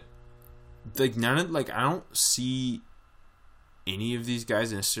gonna I don't see any of these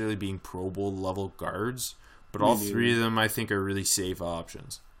guys necessarily being Pro Bowl level guards, but all three of them I think are really safe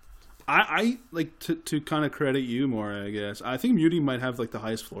options. I like to kind of credit you more, I guess. I think Muti might have like the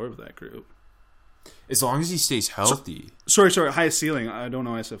highest floor of that group. As long as he stays healthy. Sorry, highest ceiling. I don't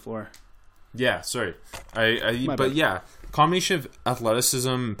know I said floor. Yeah, sorry. But yeah, combination of athleticism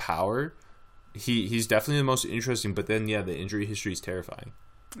and power, he's definitely the most interesting, but then the injury history is terrifying.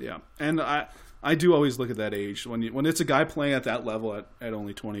 Yeah. And I do always look at that age when it's a guy playing at that level at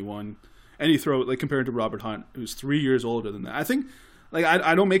only 21, and you throw like compared to Robert Hunt, who's 3 years older than that. I think like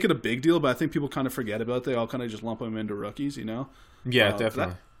I don't make it a big deal, but I think people kind of forget about it. They all kind of just lump them into rookies, you know? Yeah,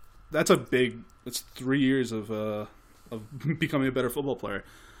 definitely. That's 3 years of becoming a better football player.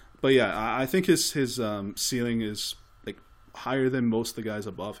 But yeah, I think his ceiling is like higher than most of the guys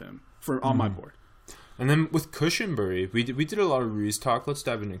above him on my board. And then with Cushenberry, we did a lot of Ruiz talk. Let's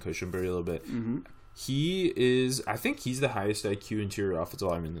dive into Cushenberry a little bit. Mm-hmm. I think he's the highest IQ interior offensive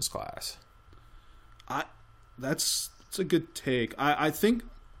lineman in this class. That's a good take. I think,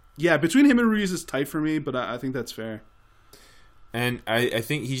 yeah, between him and Ruiz is tight for me, but I think that's fair. And I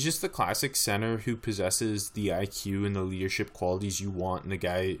think he's just the classic center who possesses the IQ and the leadership qualities you want in a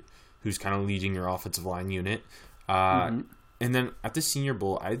guy who's kind of leading your offensive line unit. And then at the Senior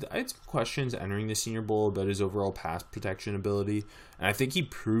Bowl, I had some questions entering the Senior Bowl about his overall pass protection ability. And I think he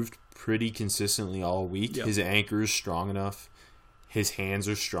proved pretty consistently all week. Yep. His anchor is strong enough. His hands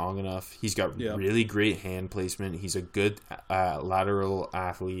are strong enough. He's got really great hand placement. He's a good lateral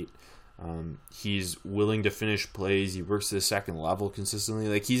athlete. He's willing to finish plays. He works to the second level consistently.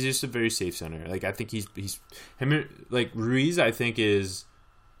 Like, he's just a very safe center. Like, I think he's him. Like, Ruiz, I think, is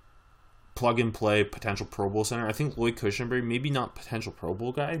plug and play potential Pro Bowl center. I think Lloyd Cushenberry, maybe not potential Pro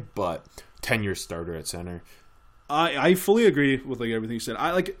Bowl guy, but 10-year starter at center. I fully agree with like everything you said.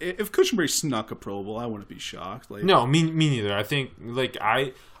 If Cushenberry snuck a Pro Bowl, I wouldn't be shocked. Like, no, me neither. I think like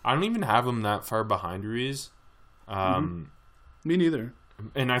I don't even have him that far behind Ruiz. Me neither.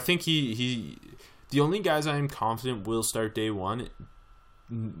 And I think he the only guys I am confident will start day one,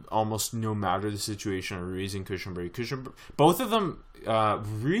 almost no matter the situation, are Ruiz and Cushenberry. Both of them,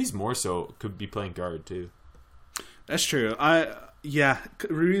 Ruiz more so, could be playing guard too. That's true.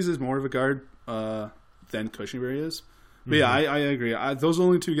 Ruiz is more of a guard than Cushenberry is. But yeah, I agree. Those are the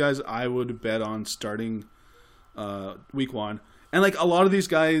only two guys I would bet on starting week one. And like a lot of these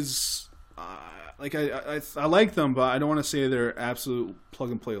guys, I like them, but I don't want to say they're absolute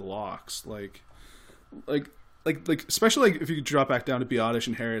plug and play locks. Like especially like if you could drop back down to Biotish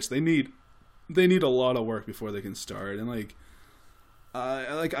and Harris, they need a lot of work before they can start. And I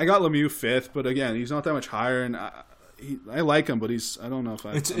got Lemieux 5th, but again, he's not that much higher, and I like him, but I don't know if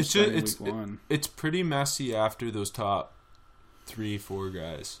it's pretty messy after those top 3-4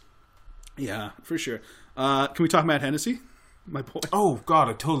 guys. Yeah, for sure. Can we talk Matt Hennessy, my boy? Oh God,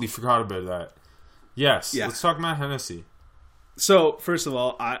 I totally forgot about that. Yes, let's talk Matt Hennessy. So first of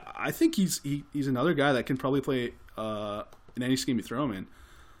all, I think he's another guy that can probably play in any scheme you throw him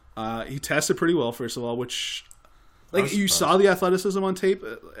in. He tested pretty well, first of all, which you saw the athleticism on tape,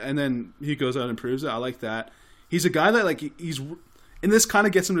 and then he goes out and proves it. I like that. He's a guy that and this kind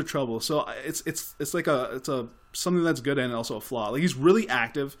of gets him to trouble. So it's something that's good and also a flaw. Like, he's really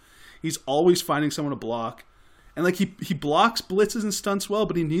active. He's always finding someone to block. And like he blocks blitzes and stunts well,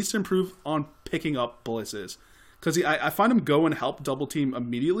 but he needs to improve on picking up blitzes. Because I find him go and help double team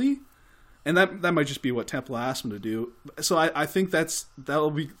immediately, and that might just be what Temple asked him to do. So I think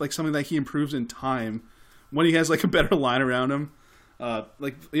that'll be like something that he improves in time when he has like a better line around him,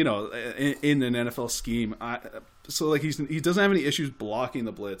 in an NFL scheme. So like he doesn't have any issues blocking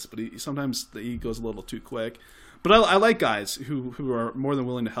the blitz, but sometimes he goes a little too quick. But I like guys who are more than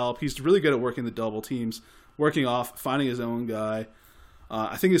willing to help. He's really good at working the double teams, working off, finding his own guy.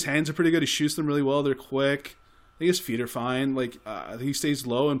 I think his hands are pretty good. He shoots them really well. They're quick. I think his feet are fine. I think he stays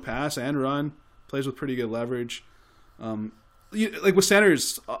low and pass and run. Plays with pretty good leverage. Like with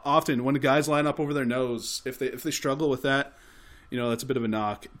centers, often when the guys line up over their nose, if they struggle with that, that's a bit of a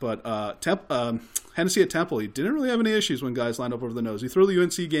knock. But Hennessy at Temple, he didn't really have any issues when guys lined up over the nose. He threw the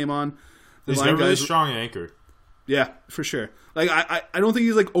UNC game on. He's got a really strong anchor. Yeah, for sure. Like I don't think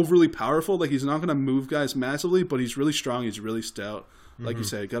he's like overly powerful. Like, he's not going to move guys massively, but he's really strong. He's really stout. Like you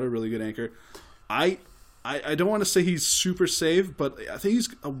said, got a really good anchor. I don't want to say he's super safe, but I think he's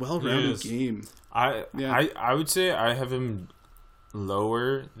a well-rounded game. I would say I have him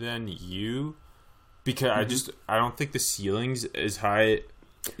lower than you because I don't think the ceiling's as high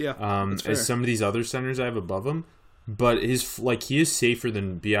as some of these other centers I have above him. But he is safer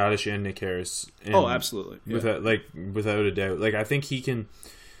than Biotish and Nick Harris. Oh, absolutely. Yeah. Without a doubt. Like, I think he can.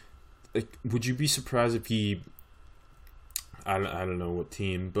 Like, would you be surprised if he? I don't know what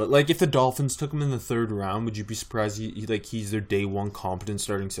team, but like if the Dolphins took him in the 3rd round, would you be surprised he's their day one competent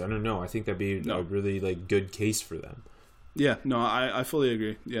starting center? No, I think that'd be a really good case for them. Yeah, no, I fully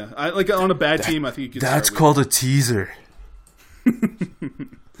agree. Yeah, I like on a bad team, I think you could. That's called a teaser.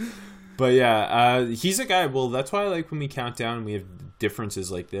 But yeah, he's a guy. Well, that's why I like when we count down and we have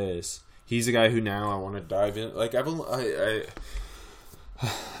differences like this. He's a guy who now I want to dive in. Like I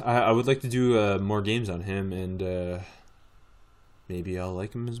would like to do more games on him, and maybe I'll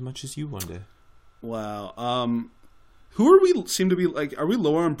like him as much as you one day. Wow. Who are we? Seem to be like? Are we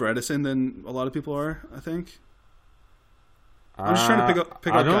lower on Bredesen than a lot of people are? I think. I'm just trying to pick up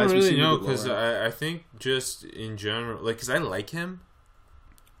guys. I don't guys really know, because I think just in general, like, because I like him.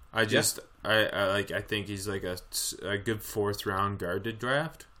 I think he's like a good 4th round guard to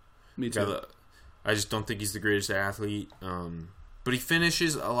draft. Me too. I just don't think he's the greatest athlete. But he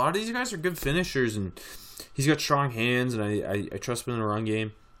finishes. A lot of these guys are good finishers, and he's got strong hands, and I trust him in the run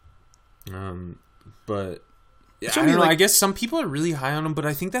game. But yeah, I don't know. I guess some people are really high on him, but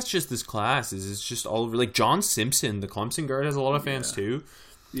I think that's just this class. It's just all over. Like John Simpson, the Clemson guard, has a lot of fans too.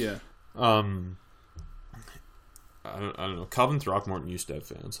 Yeah. I don't know. Calvin Throckmorton used to have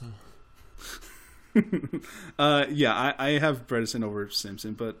fans. Yeah, I have Bredesen over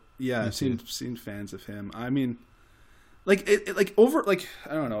Simpson, but yeah, I've seen fans of him. I mean, I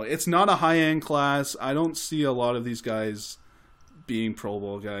don't know. It's not a high end class. I don't see a lot of these guys being Pro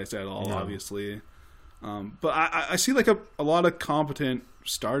Bowl guys at all, obviously. But I see like a lot of competent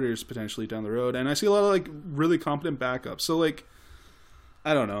starters potentially down the road, and I see a lot of like really competent backups. So like,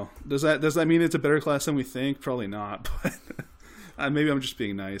 I don't know. Does that mean it's a better class than we think? Probably not. But maybe I'm just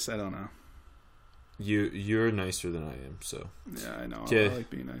being nice. I don't know. You're nicer than I am, so yeah, I know. Okay. I like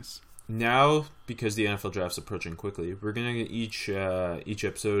being nice. Now, because the NFL draft's approaching quickly, we're gonna each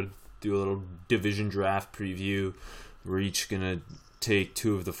episode do a little division draft preview. We're each gonna take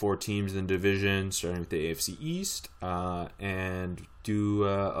 2 of the 4 teams in the division, starting with the AFC East, and do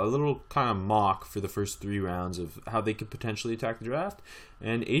a little kind of mock for the first 3 rounds of how they could potentially attack the draft.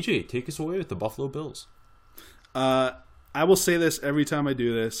 And AJ, take us away with the Buffalo Bills. I will say this every time I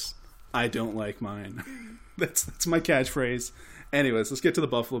do this. I don't like mine. That's my catchphrase. Anyways, let's get to the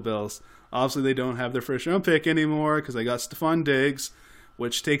Buffalo Bills. Obviously, they don't have their first round pick anymore because they got Stephon Diggs,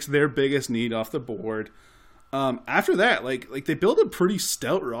 which takes their biggest need off the board. After that, like they built a pretty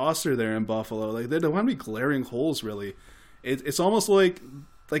stout roster there in Buffalo. Like they don't have any glaring holes really. It's almost like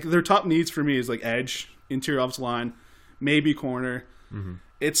their top needs for me is like edge, interior offensive line, maybe corner. Mm-hmm.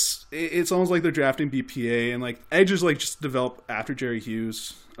 It's almost like they're drafting BPA, and like edge is like just develop after Jerry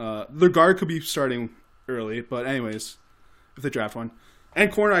Hughes. Their guard could be starting early, but anyways, if they draft one,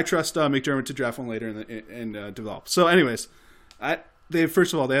 and corner, I trust McDermott to draft one later and develop. So anyways, they have a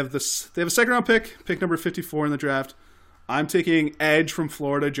 2nd round pick number 54 in the draft. I'm taking edge from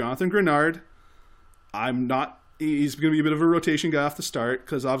Florida, Jonathan Grenard. He's going to be a bit of a rotation guy off the start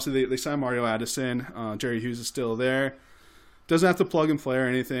because obviously they signed Mario Addison. Jerry Hughes is still there. Doesn't have to plug and play or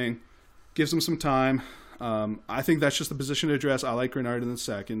anything. Gives him some time. I think that's just the position to address. I like Grenard in the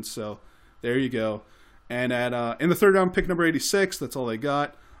 2nd, so there you go. And in the 3rd round, pick number 86, that's all they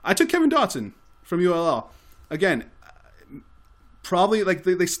got. I took Kevin Dotson from ULL. Again, probably like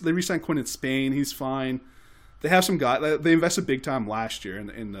they re-signed Quinn in Spain. He's fine. They have some guys. They invested big time last year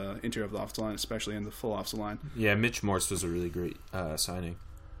in the interior of the offensive line, especially in the full offensive line. Yeah, Mitch Morse was a really great signing.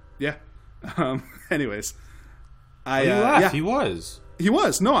 Yeah. Anyways. He was. He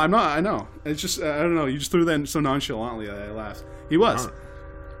was. No, I'm not. I know. It's just, I don't know. You just threw that in so nonchalantly that I laughed. He was.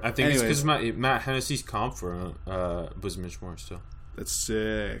 I think it's because Matt Hennessy's comp for him was Mitch Morse, so. That's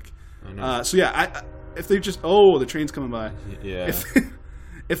sick. I know. So yeah, if they just... Oh, the train's coming by. Yeah.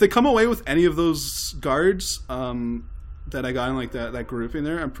 If they come away with any of those guards that I got in like that group in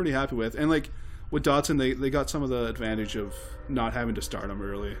there, I'm pretty happy with. And like with Dotson, they got some of the advantage of not having to start him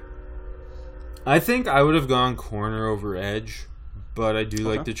early. I think I would have gone corner over edge, but I do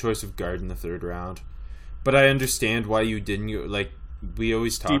like the choice of guard in the 3rd round. But I understand why you didn't go, like, we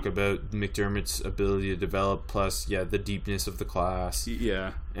always talk about McDermott's ability to develop, plus, the deepness of the class.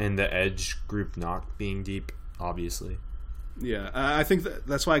 Yeah. And the edge group not being deep, obviously. Yeah, I think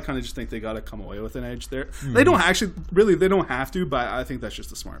that's why I kind of just think they got to come away with an edge there. Mm-hmm. They don't actually, really, they don't have to, but I think that's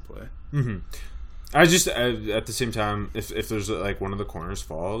just a smart play. Mm-hmm. I just, at the same time, if there's, like, one of the corners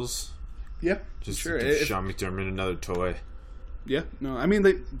falls... Yeah, just sure. Give Sean McDermott another toy. Yeah, no, I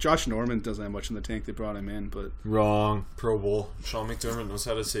mean, Josh Norman doesn't have much in the tank. They brought him in, but wrong. Pro Bowl. Sean McDermott knows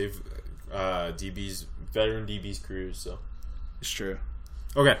how to save veteran DBs careers. So it's true.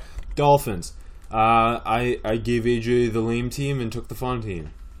 Okay, Dolphins. I gave AJ the lame team and took the fun team.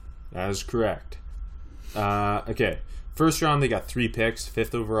 That is correct. Okay, 1st round they got 3 picks,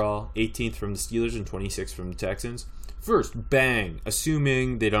 5th overall, 18th from the Steelers and 26th from the Texans. First, bang,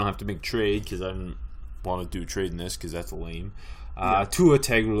 assuming they don't have to make trade, because I didn't want to do a trade in this, because that's lame. Tua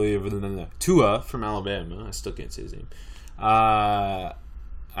Tua from Alabama. I still can't say his name. I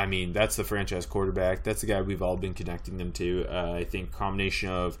mean, that's the franchise quarterback. That's the guy we've all been connecting them to. I think combination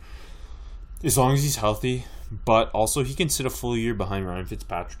of, as long as he's healthy, but also he can sit a full year behind Ryan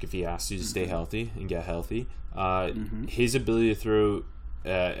Fitzpatrick if he has to stay healthy and get healthy. His ability to throw...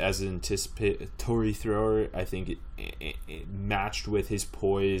 as an anticipatory thrower, I think it matched with his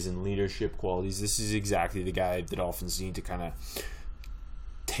poise and leadership qualities. This is exactly the guy the Dolphins need to kind of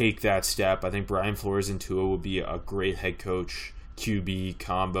take that step. I think Brian Flores and Tua would be a great head coach QB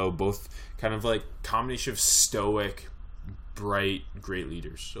combo, both kind of like combination of stoic, bright, great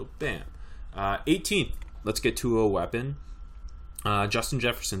leaders. So bam. 18th, let's get to a weapon. Justin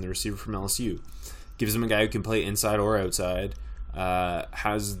Jefferson, the receiver from LSU, gives him a guy who can play inside or outside.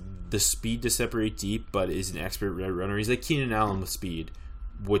 Has the speed to separate deep, but is an expert route runner. He's like Keenan Allen with speed,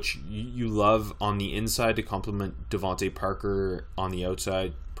 which you love on the inside to complement Devontae Parker on the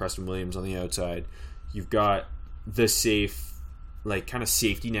outside, Preston Williams on the outside. You've got the safe, like kind of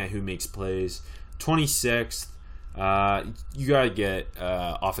safety net who makes plays. 26th, you got to get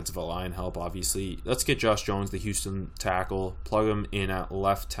offensive line help, obviously. Let's get Josh Jones, the Houston tackle, plug him in at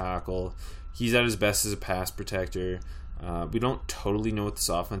left tackle. He's at his best as a pass protector. We don't totally know what this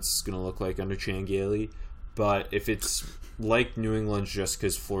offense is going to look like under Chan Gailey, but if it's like New England just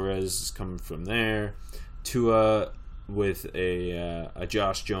because Flores is coming from there, Tua with a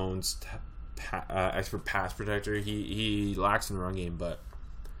Josh Jones expert pass protector, he lacks in the run game, but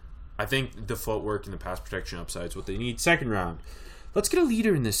I think the footwork and the pass protection upside is what they need. Second round, let's get a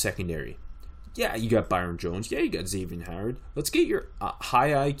leader in this secondary. Yeah, you got Byron Jones. Yeah, you got Xavier Howard. Let's get your high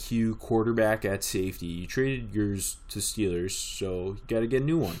IQ quarterback at safety. You traded yours to Steelers, so you got to get a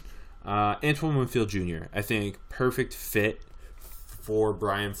new one. Antoine Winfield Jr., I think, perfect fit for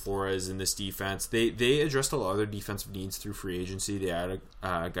Brian Flores in this defense. They addressed a lot of their defensive needs through free agency. They added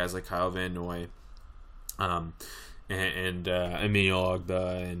guys like Kyle Van Noy, and Emmanuel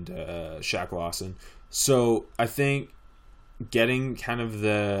Ogbah and Shaq Lawson. So I think getting kind of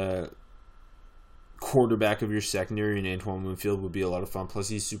the quarterback of your secondary in Antoine Winfield would be a lot of fun. Plus,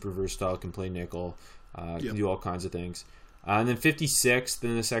 he's super versatile, can play nickel, can do all kinds of things. And then 56th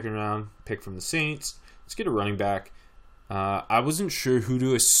in the second round, pick from the Saints. Let's get a running back. I wasn't sure who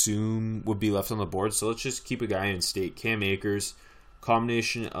to assume would be left on the board, so let's just keep a guy in state. Cam Akers,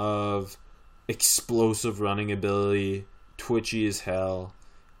 combination of explosive running ability, twitchy as hell,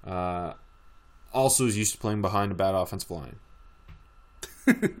 also is used to playing behind a bad offensive line.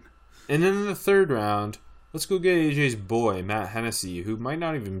 And then in the third round, let's go get AJ's boy, Matt Hennessy, who might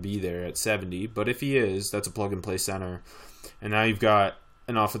not even be there at 70, but if he is, that's a plug-and-play center. And now you've got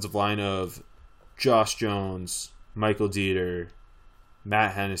an offensive line of Josh Jones, Michael Dieter,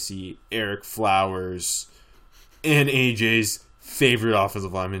 Matt Hennessy, Eric Flowers, and AJ's favorite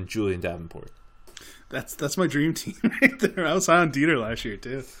offensive lineman, Julian Davenport. That's my dream team right there. I was high on Dieter last year,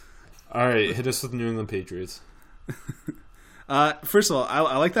 too. All right, hit us with New England Patriots. First of all,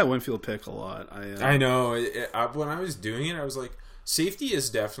 I like that Winfield pick a lot. I know. When I was doing it, I was like, safety is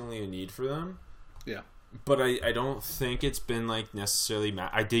definitely a need for them. Yeah. But I don't think it's been like necessarily...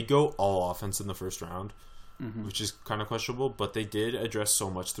 I did go all offense in the first round, which is kind of questionable, but they did address so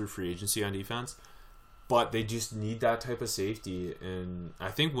much through free agency on defense. But they just need that type of safety, and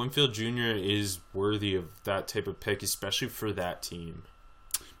I think Winfield Jr. is worthy of that type of pick, especially for that team.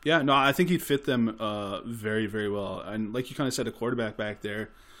 Yeah, no, I think he'd fit them very, very well. And like you kind of said, a quarterback back there,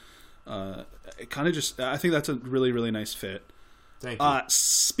 it kind of just, I think that's a really, really nice fit. Thank you.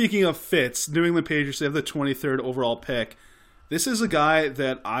 Speaking of fits, New England Patriots, they have the 23rd overall pick. This is a guy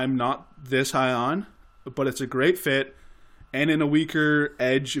that I'm not this high on, but it's a great fit. And in a weaker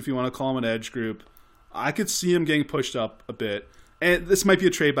edge, if you want to call him an edge group, I could see him getting pushed up a bit. And this might be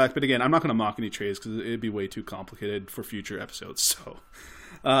a trade back, but again, I'm not going to mock any trades because it'd be way too complicated for future episodes. So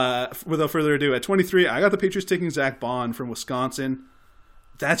without further ado, at 23, I got the Patriots taking Zach Bond from Wisconsin.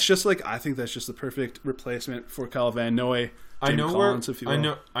 That's just like, I think that's just the perfect replacement for Kyle Van Noy. I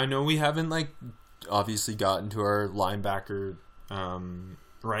know we haven't like obviously gotten to our linebacker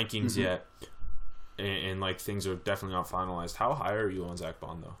rankings yet, and like things are definitely not finalized. How high are you on Zach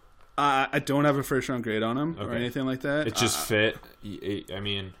Bond though? I don't have a first round grade on him or anything like that. It's just fit. I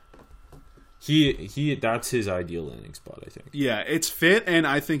mean, he that's his ideal landing spot, I think. Yeah, it's fit, and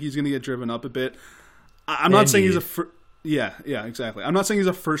I think he's going to get driven up a bit. I'm not saying he's a yeah, exactly. I'm not saying he's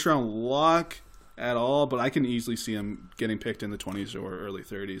a first round lock at all, but I can easily see him getting picked in the 20s or early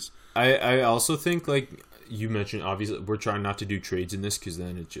 30s. I also think, like you mentioned, obviously we're trying not to do trades in this because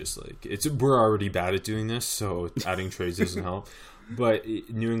then it's just like we're already bad at doing this, so adding trades doesn't help. But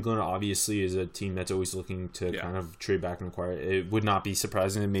New England obviously is a team that's always looking to kind of trade back and acquire. It would not be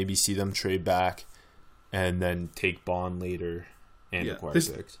surprising to maybe see them trade back and then take Bond later and acquire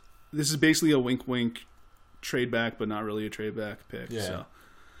picks. This is basically a wink trade back, but not really a trade back pick. Yeah.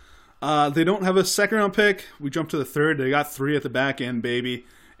 So. They don't have a second round pick. We jump to the third. They got 3 at the back end, baby.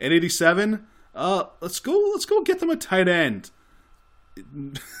 At 87, let's go get them a tight end.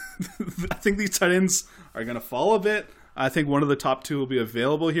 I think these tight ends are going to fall a bit. I think one of the top 2 will be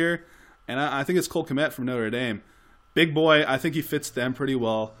available here, and I think it's Cole Kmet from Notre Dame. Big boy, I think he fits them pretty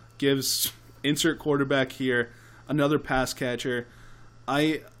well. Gives insert quarterback here. another pass catcher.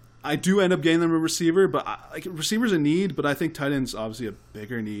 I do end up getting them a receiver, but receiver's a need, but I think tight end's obviously a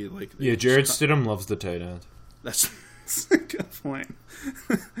bigger need. Jared Stidham loves the tight end. That's a good point.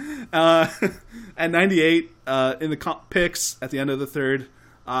 At 98, in the picks at the end of the third,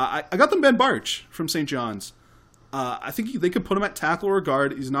 I got them Ben Barch from St. John's. I think they could put him at tackle or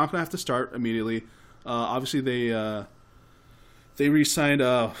guard. He's not going to have to start immediately. Obviously, they re-signed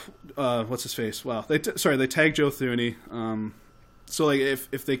what's his face? Wow, they tagged Joe Thuney. So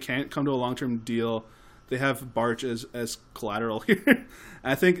if they can't come to a long-term deal, they have Barch as collateral here.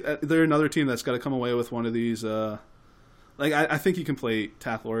 I think they're another team that's got to come away with one of these. I think he can play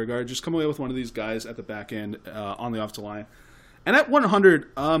tackle or guard. Just come away with one of these guys at the back end on the offensive line. And at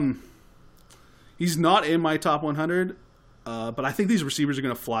 100, he's not in my top 100, but I think these receivers are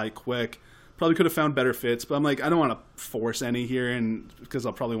going to fly quick. Probably could have found better fits, but I'm I don't want to force any here, and because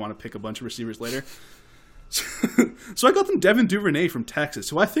I'll probably want to pick a bunch of receivers later. So I got them Devin Duvernay from Texas,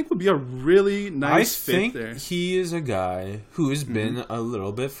 who I think would be a really nice fit there. I think he is a guy who has been a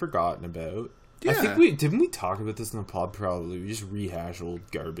little bit forgotten about. Yeah. I think didn't we talk about this in the pod? Probably we just rehash old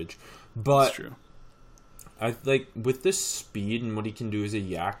garbage. But that's true. I with this speed and what he can do as a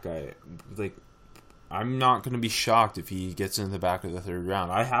yak guy. I'm not going to be shocked if he gets in the back of the third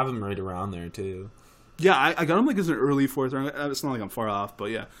round. I have him right around there too. Yeah, I got him as an early fourth round. It's not like I'm far off, but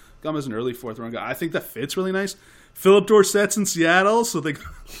yeah, got him as an early fourth round guy. I think that fits really nice. Philip Dorsett's in Seattle, so they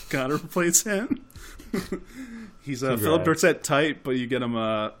got to replace him. He's a Philip Dorsett type, but you get him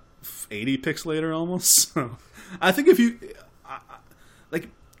 80 picks later almost. So I think if you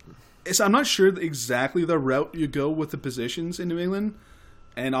I'm not sure exactly the route you go with the positions in New England,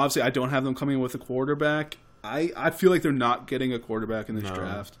 and obviously I don't have them coming with a quarterback. I feel like they're not getting a quarterback in this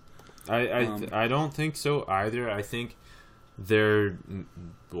draft. I don't think so either. I think they're.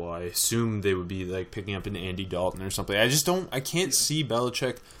 Well, I assume they would be picking up an Andy Dalton or something. I can't see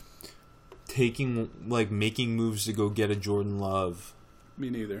Belichick making moves to go get a Jordan Love. Me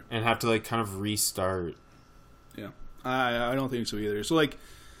neither. And have to kind of restart. Yeah, I don't think so either. So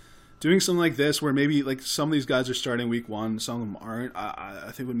doing something like this, where maybe some of these guys are starting week one, some of them aren't,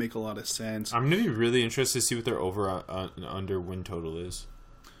 I think would make a lot of sense. I'm going to be really interested to see what their over under win total is.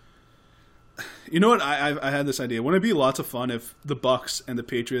 You know what? I had this idea. Wouldn't it be lots of fun if the Bucks and the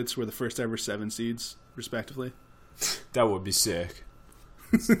Patriots were the first ever 7 seeds, respectively? That would be sick.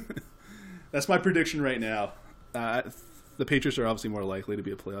 That's my prediction right now. The Patriots are obviously more likely to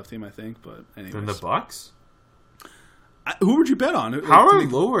be a playoff team, I think. But anyways. Than the Bucks? Who would you bet on? How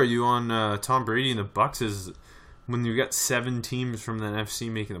low are you on Tom Brady and the Bucks when you got 7 teams from the NFC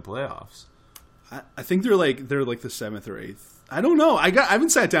making the playoffs? I think they're the 7th or 8th. I don't know. I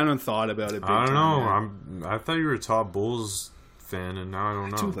haven't sat down and thought about it. I don't know. I thought you were a Todd Bowles fan, and now I don't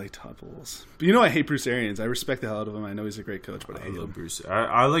know. I do like Todd Bowles, but I hate Bruce Arians. I respect the hell out of him. I know he's a great coach, but I hate him. Bruce.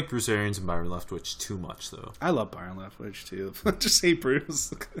 I like Bruce Arians and Byron Leftwich too much, though. I love Byron Leftwich too. Just hate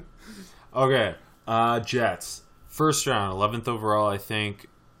Bruce. Okay, Jets. First round, 11th overall, I think.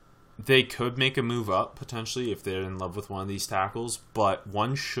 They could make a move up, potentially, if they're in love with one of these tackles, but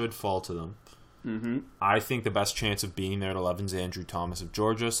one should fall to them. Mm-hmm. I think the best chance of being there at 11 is Andrew Thomas of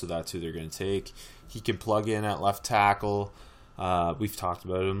Georgia, so that's who they're going to take. He can plug in at left tackle. We've talked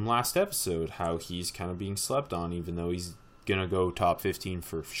about him last episode, how he's kind of being slept on, even though he's going to go top 15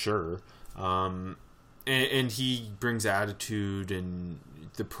 for sure. And he brings attitude and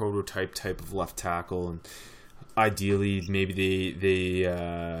the prototype type of left tackle, and ideally, maybe they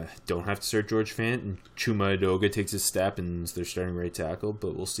don't have to start George Fant, and Chuma Edoga takes a step and they're starting right tackle,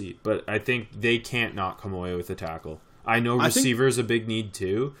 but we'll see. But I think they can't not come away with a tackle. I know receiver is a big need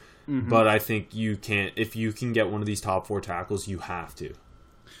too, but I think you can't. If you can get one of these top 4 tackles, you have to.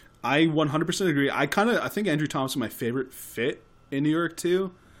 I 100% agree. I think Andrew Thomas is my favorite fit in New York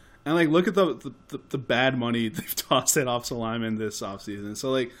too. And look at the bad money they've tossed at offensive linemen this offseason.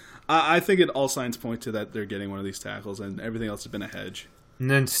 So I think it all signs point to that they're getting one of these tackles, and everything else has been a hedge.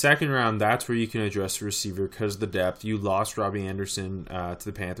 And then second round, that's where you can address the receiver because of the depth. You lost Robbie Anderson to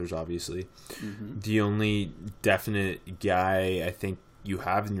the Panthers, obviously. Mm-hmm. The only definite guy I think you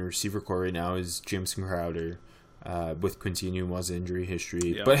have in your receiver core right now is Jamison Crowder with Quincy Enunwa's injury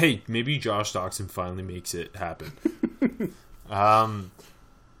history. Yep. But hey, maybe Josh Doctson finally makes it happen.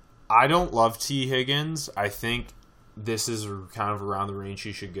 I don't love T. Higgins. I think this is kind of around the range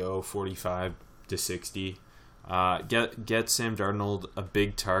he should go, 45 to 60. Get Sam Darnold a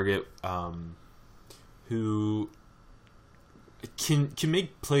big target who can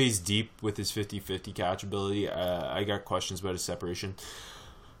make plays deep with his 50-50 catchability. I got questions about his separation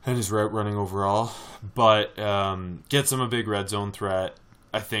and his route running overall, but gets him a big red zone threat.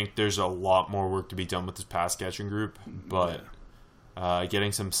 I think there's a lot more work to be done with this pass catching group, but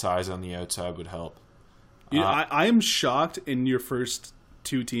getting some size on the outside would help. I am shocked in your first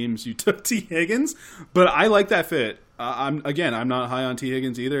two teams you took T. Higgins, but I like that fit. I'm not high on T.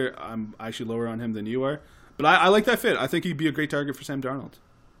 Higgins either. I'm actually lower on him than you are, but I like that fit. I think he'd be a great target for Sam Darnold.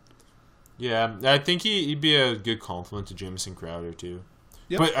 Yeah, I think he'd be a good compliment to Jamison Crowder too.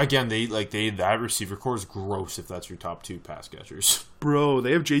 Yep. But again, that receiver core is gross if that's your top two pass catchers. Bro,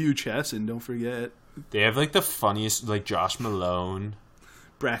 they have J.U. Chesson, don't forget. They have the funniest Josh Malone,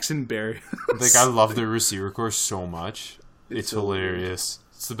 Braxton Berry. I love their receiver core so much. It's hilarious.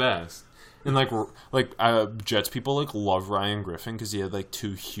 Weird. It's the best. And Jets people love Ryan Griffin because he had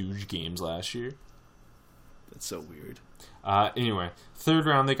 2 huge games last year. That's so weird. Anyway, third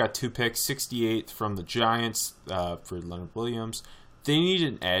round they got 2 picks, 68th from the Giants for Leonard Williams. They need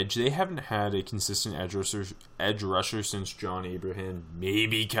an edge. They haven't had a consistent edge rusher since John Abraham,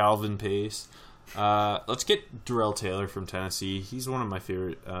 maybe Calvin Pace. Let's get Darrell Taylor from Tennessee. He's one of my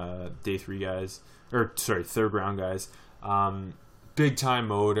favorite third round guys. Big time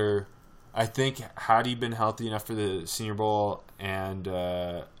motor. I think had he been healthy enough for the Senior Bowl and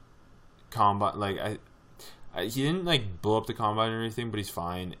combine, he didn't blow up the combine or anything, but he's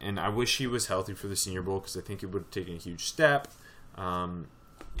fine. And I wish he was healthy for the Senior Bowl because I think it would have taken a huge step.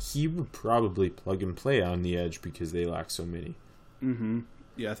 He would probably plug and play on the edge because they lack so many. Mm-hmm.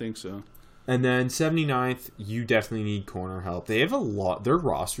 Yeah, I think so. And then 79th, you definitely need corner help. They have a lot. Their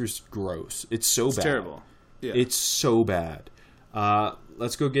roster's gross. It's bad. Terrible. Yeah. It's so bad.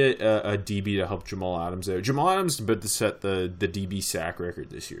 Let's go get a DB to help Jamal Adams there. Jamal Adams is about to set the DB sack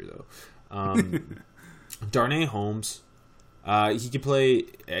record this year, though. Darnay Holmes, he could play.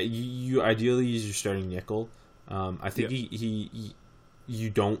 You ideally he's your starting nickel. I think you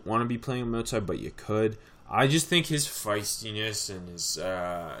don't want to be playing him outside, but you could. I just think his feistiness and his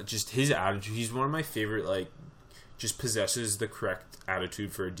attitude. He's one of my favorite. Just possesses the correct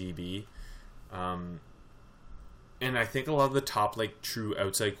attitude for a DB. And I think a lot of the top true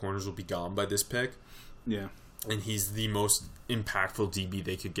outside corners will be gone by this pick. Yeah, and he's the most impactful DB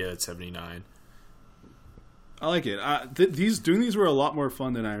they could get at 79. I like it. These were a lot more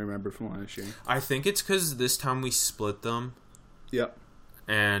fun than I remember from last year. I think it's because this time we split them. Yep.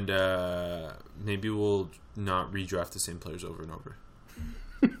 And maybe we'll not redraft the same players over and over.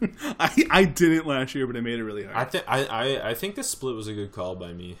 I didn't last year, but it made it really hard. I think the split was a good call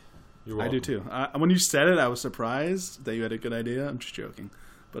by me. You're welcome. I do too. When you said it, I was surprised that you had a good idea. I'm just joking,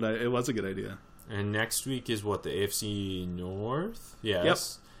 but it was a good idea. And next week is what, the AFC North?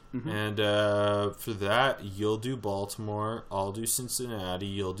 Yes. Yep. Mm-hmm. And for that, you'll do Baltimore, I'll do Cincinnati,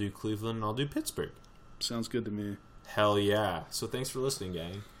 you'll do Cleveland, and I'll do Pittsburgh. Sounds good to me. Hell yeah. So thanks for listening,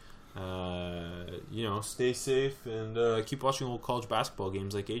 gang. Stay safe and keep watching old college basketball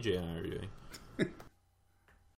games like AJ and I are doing.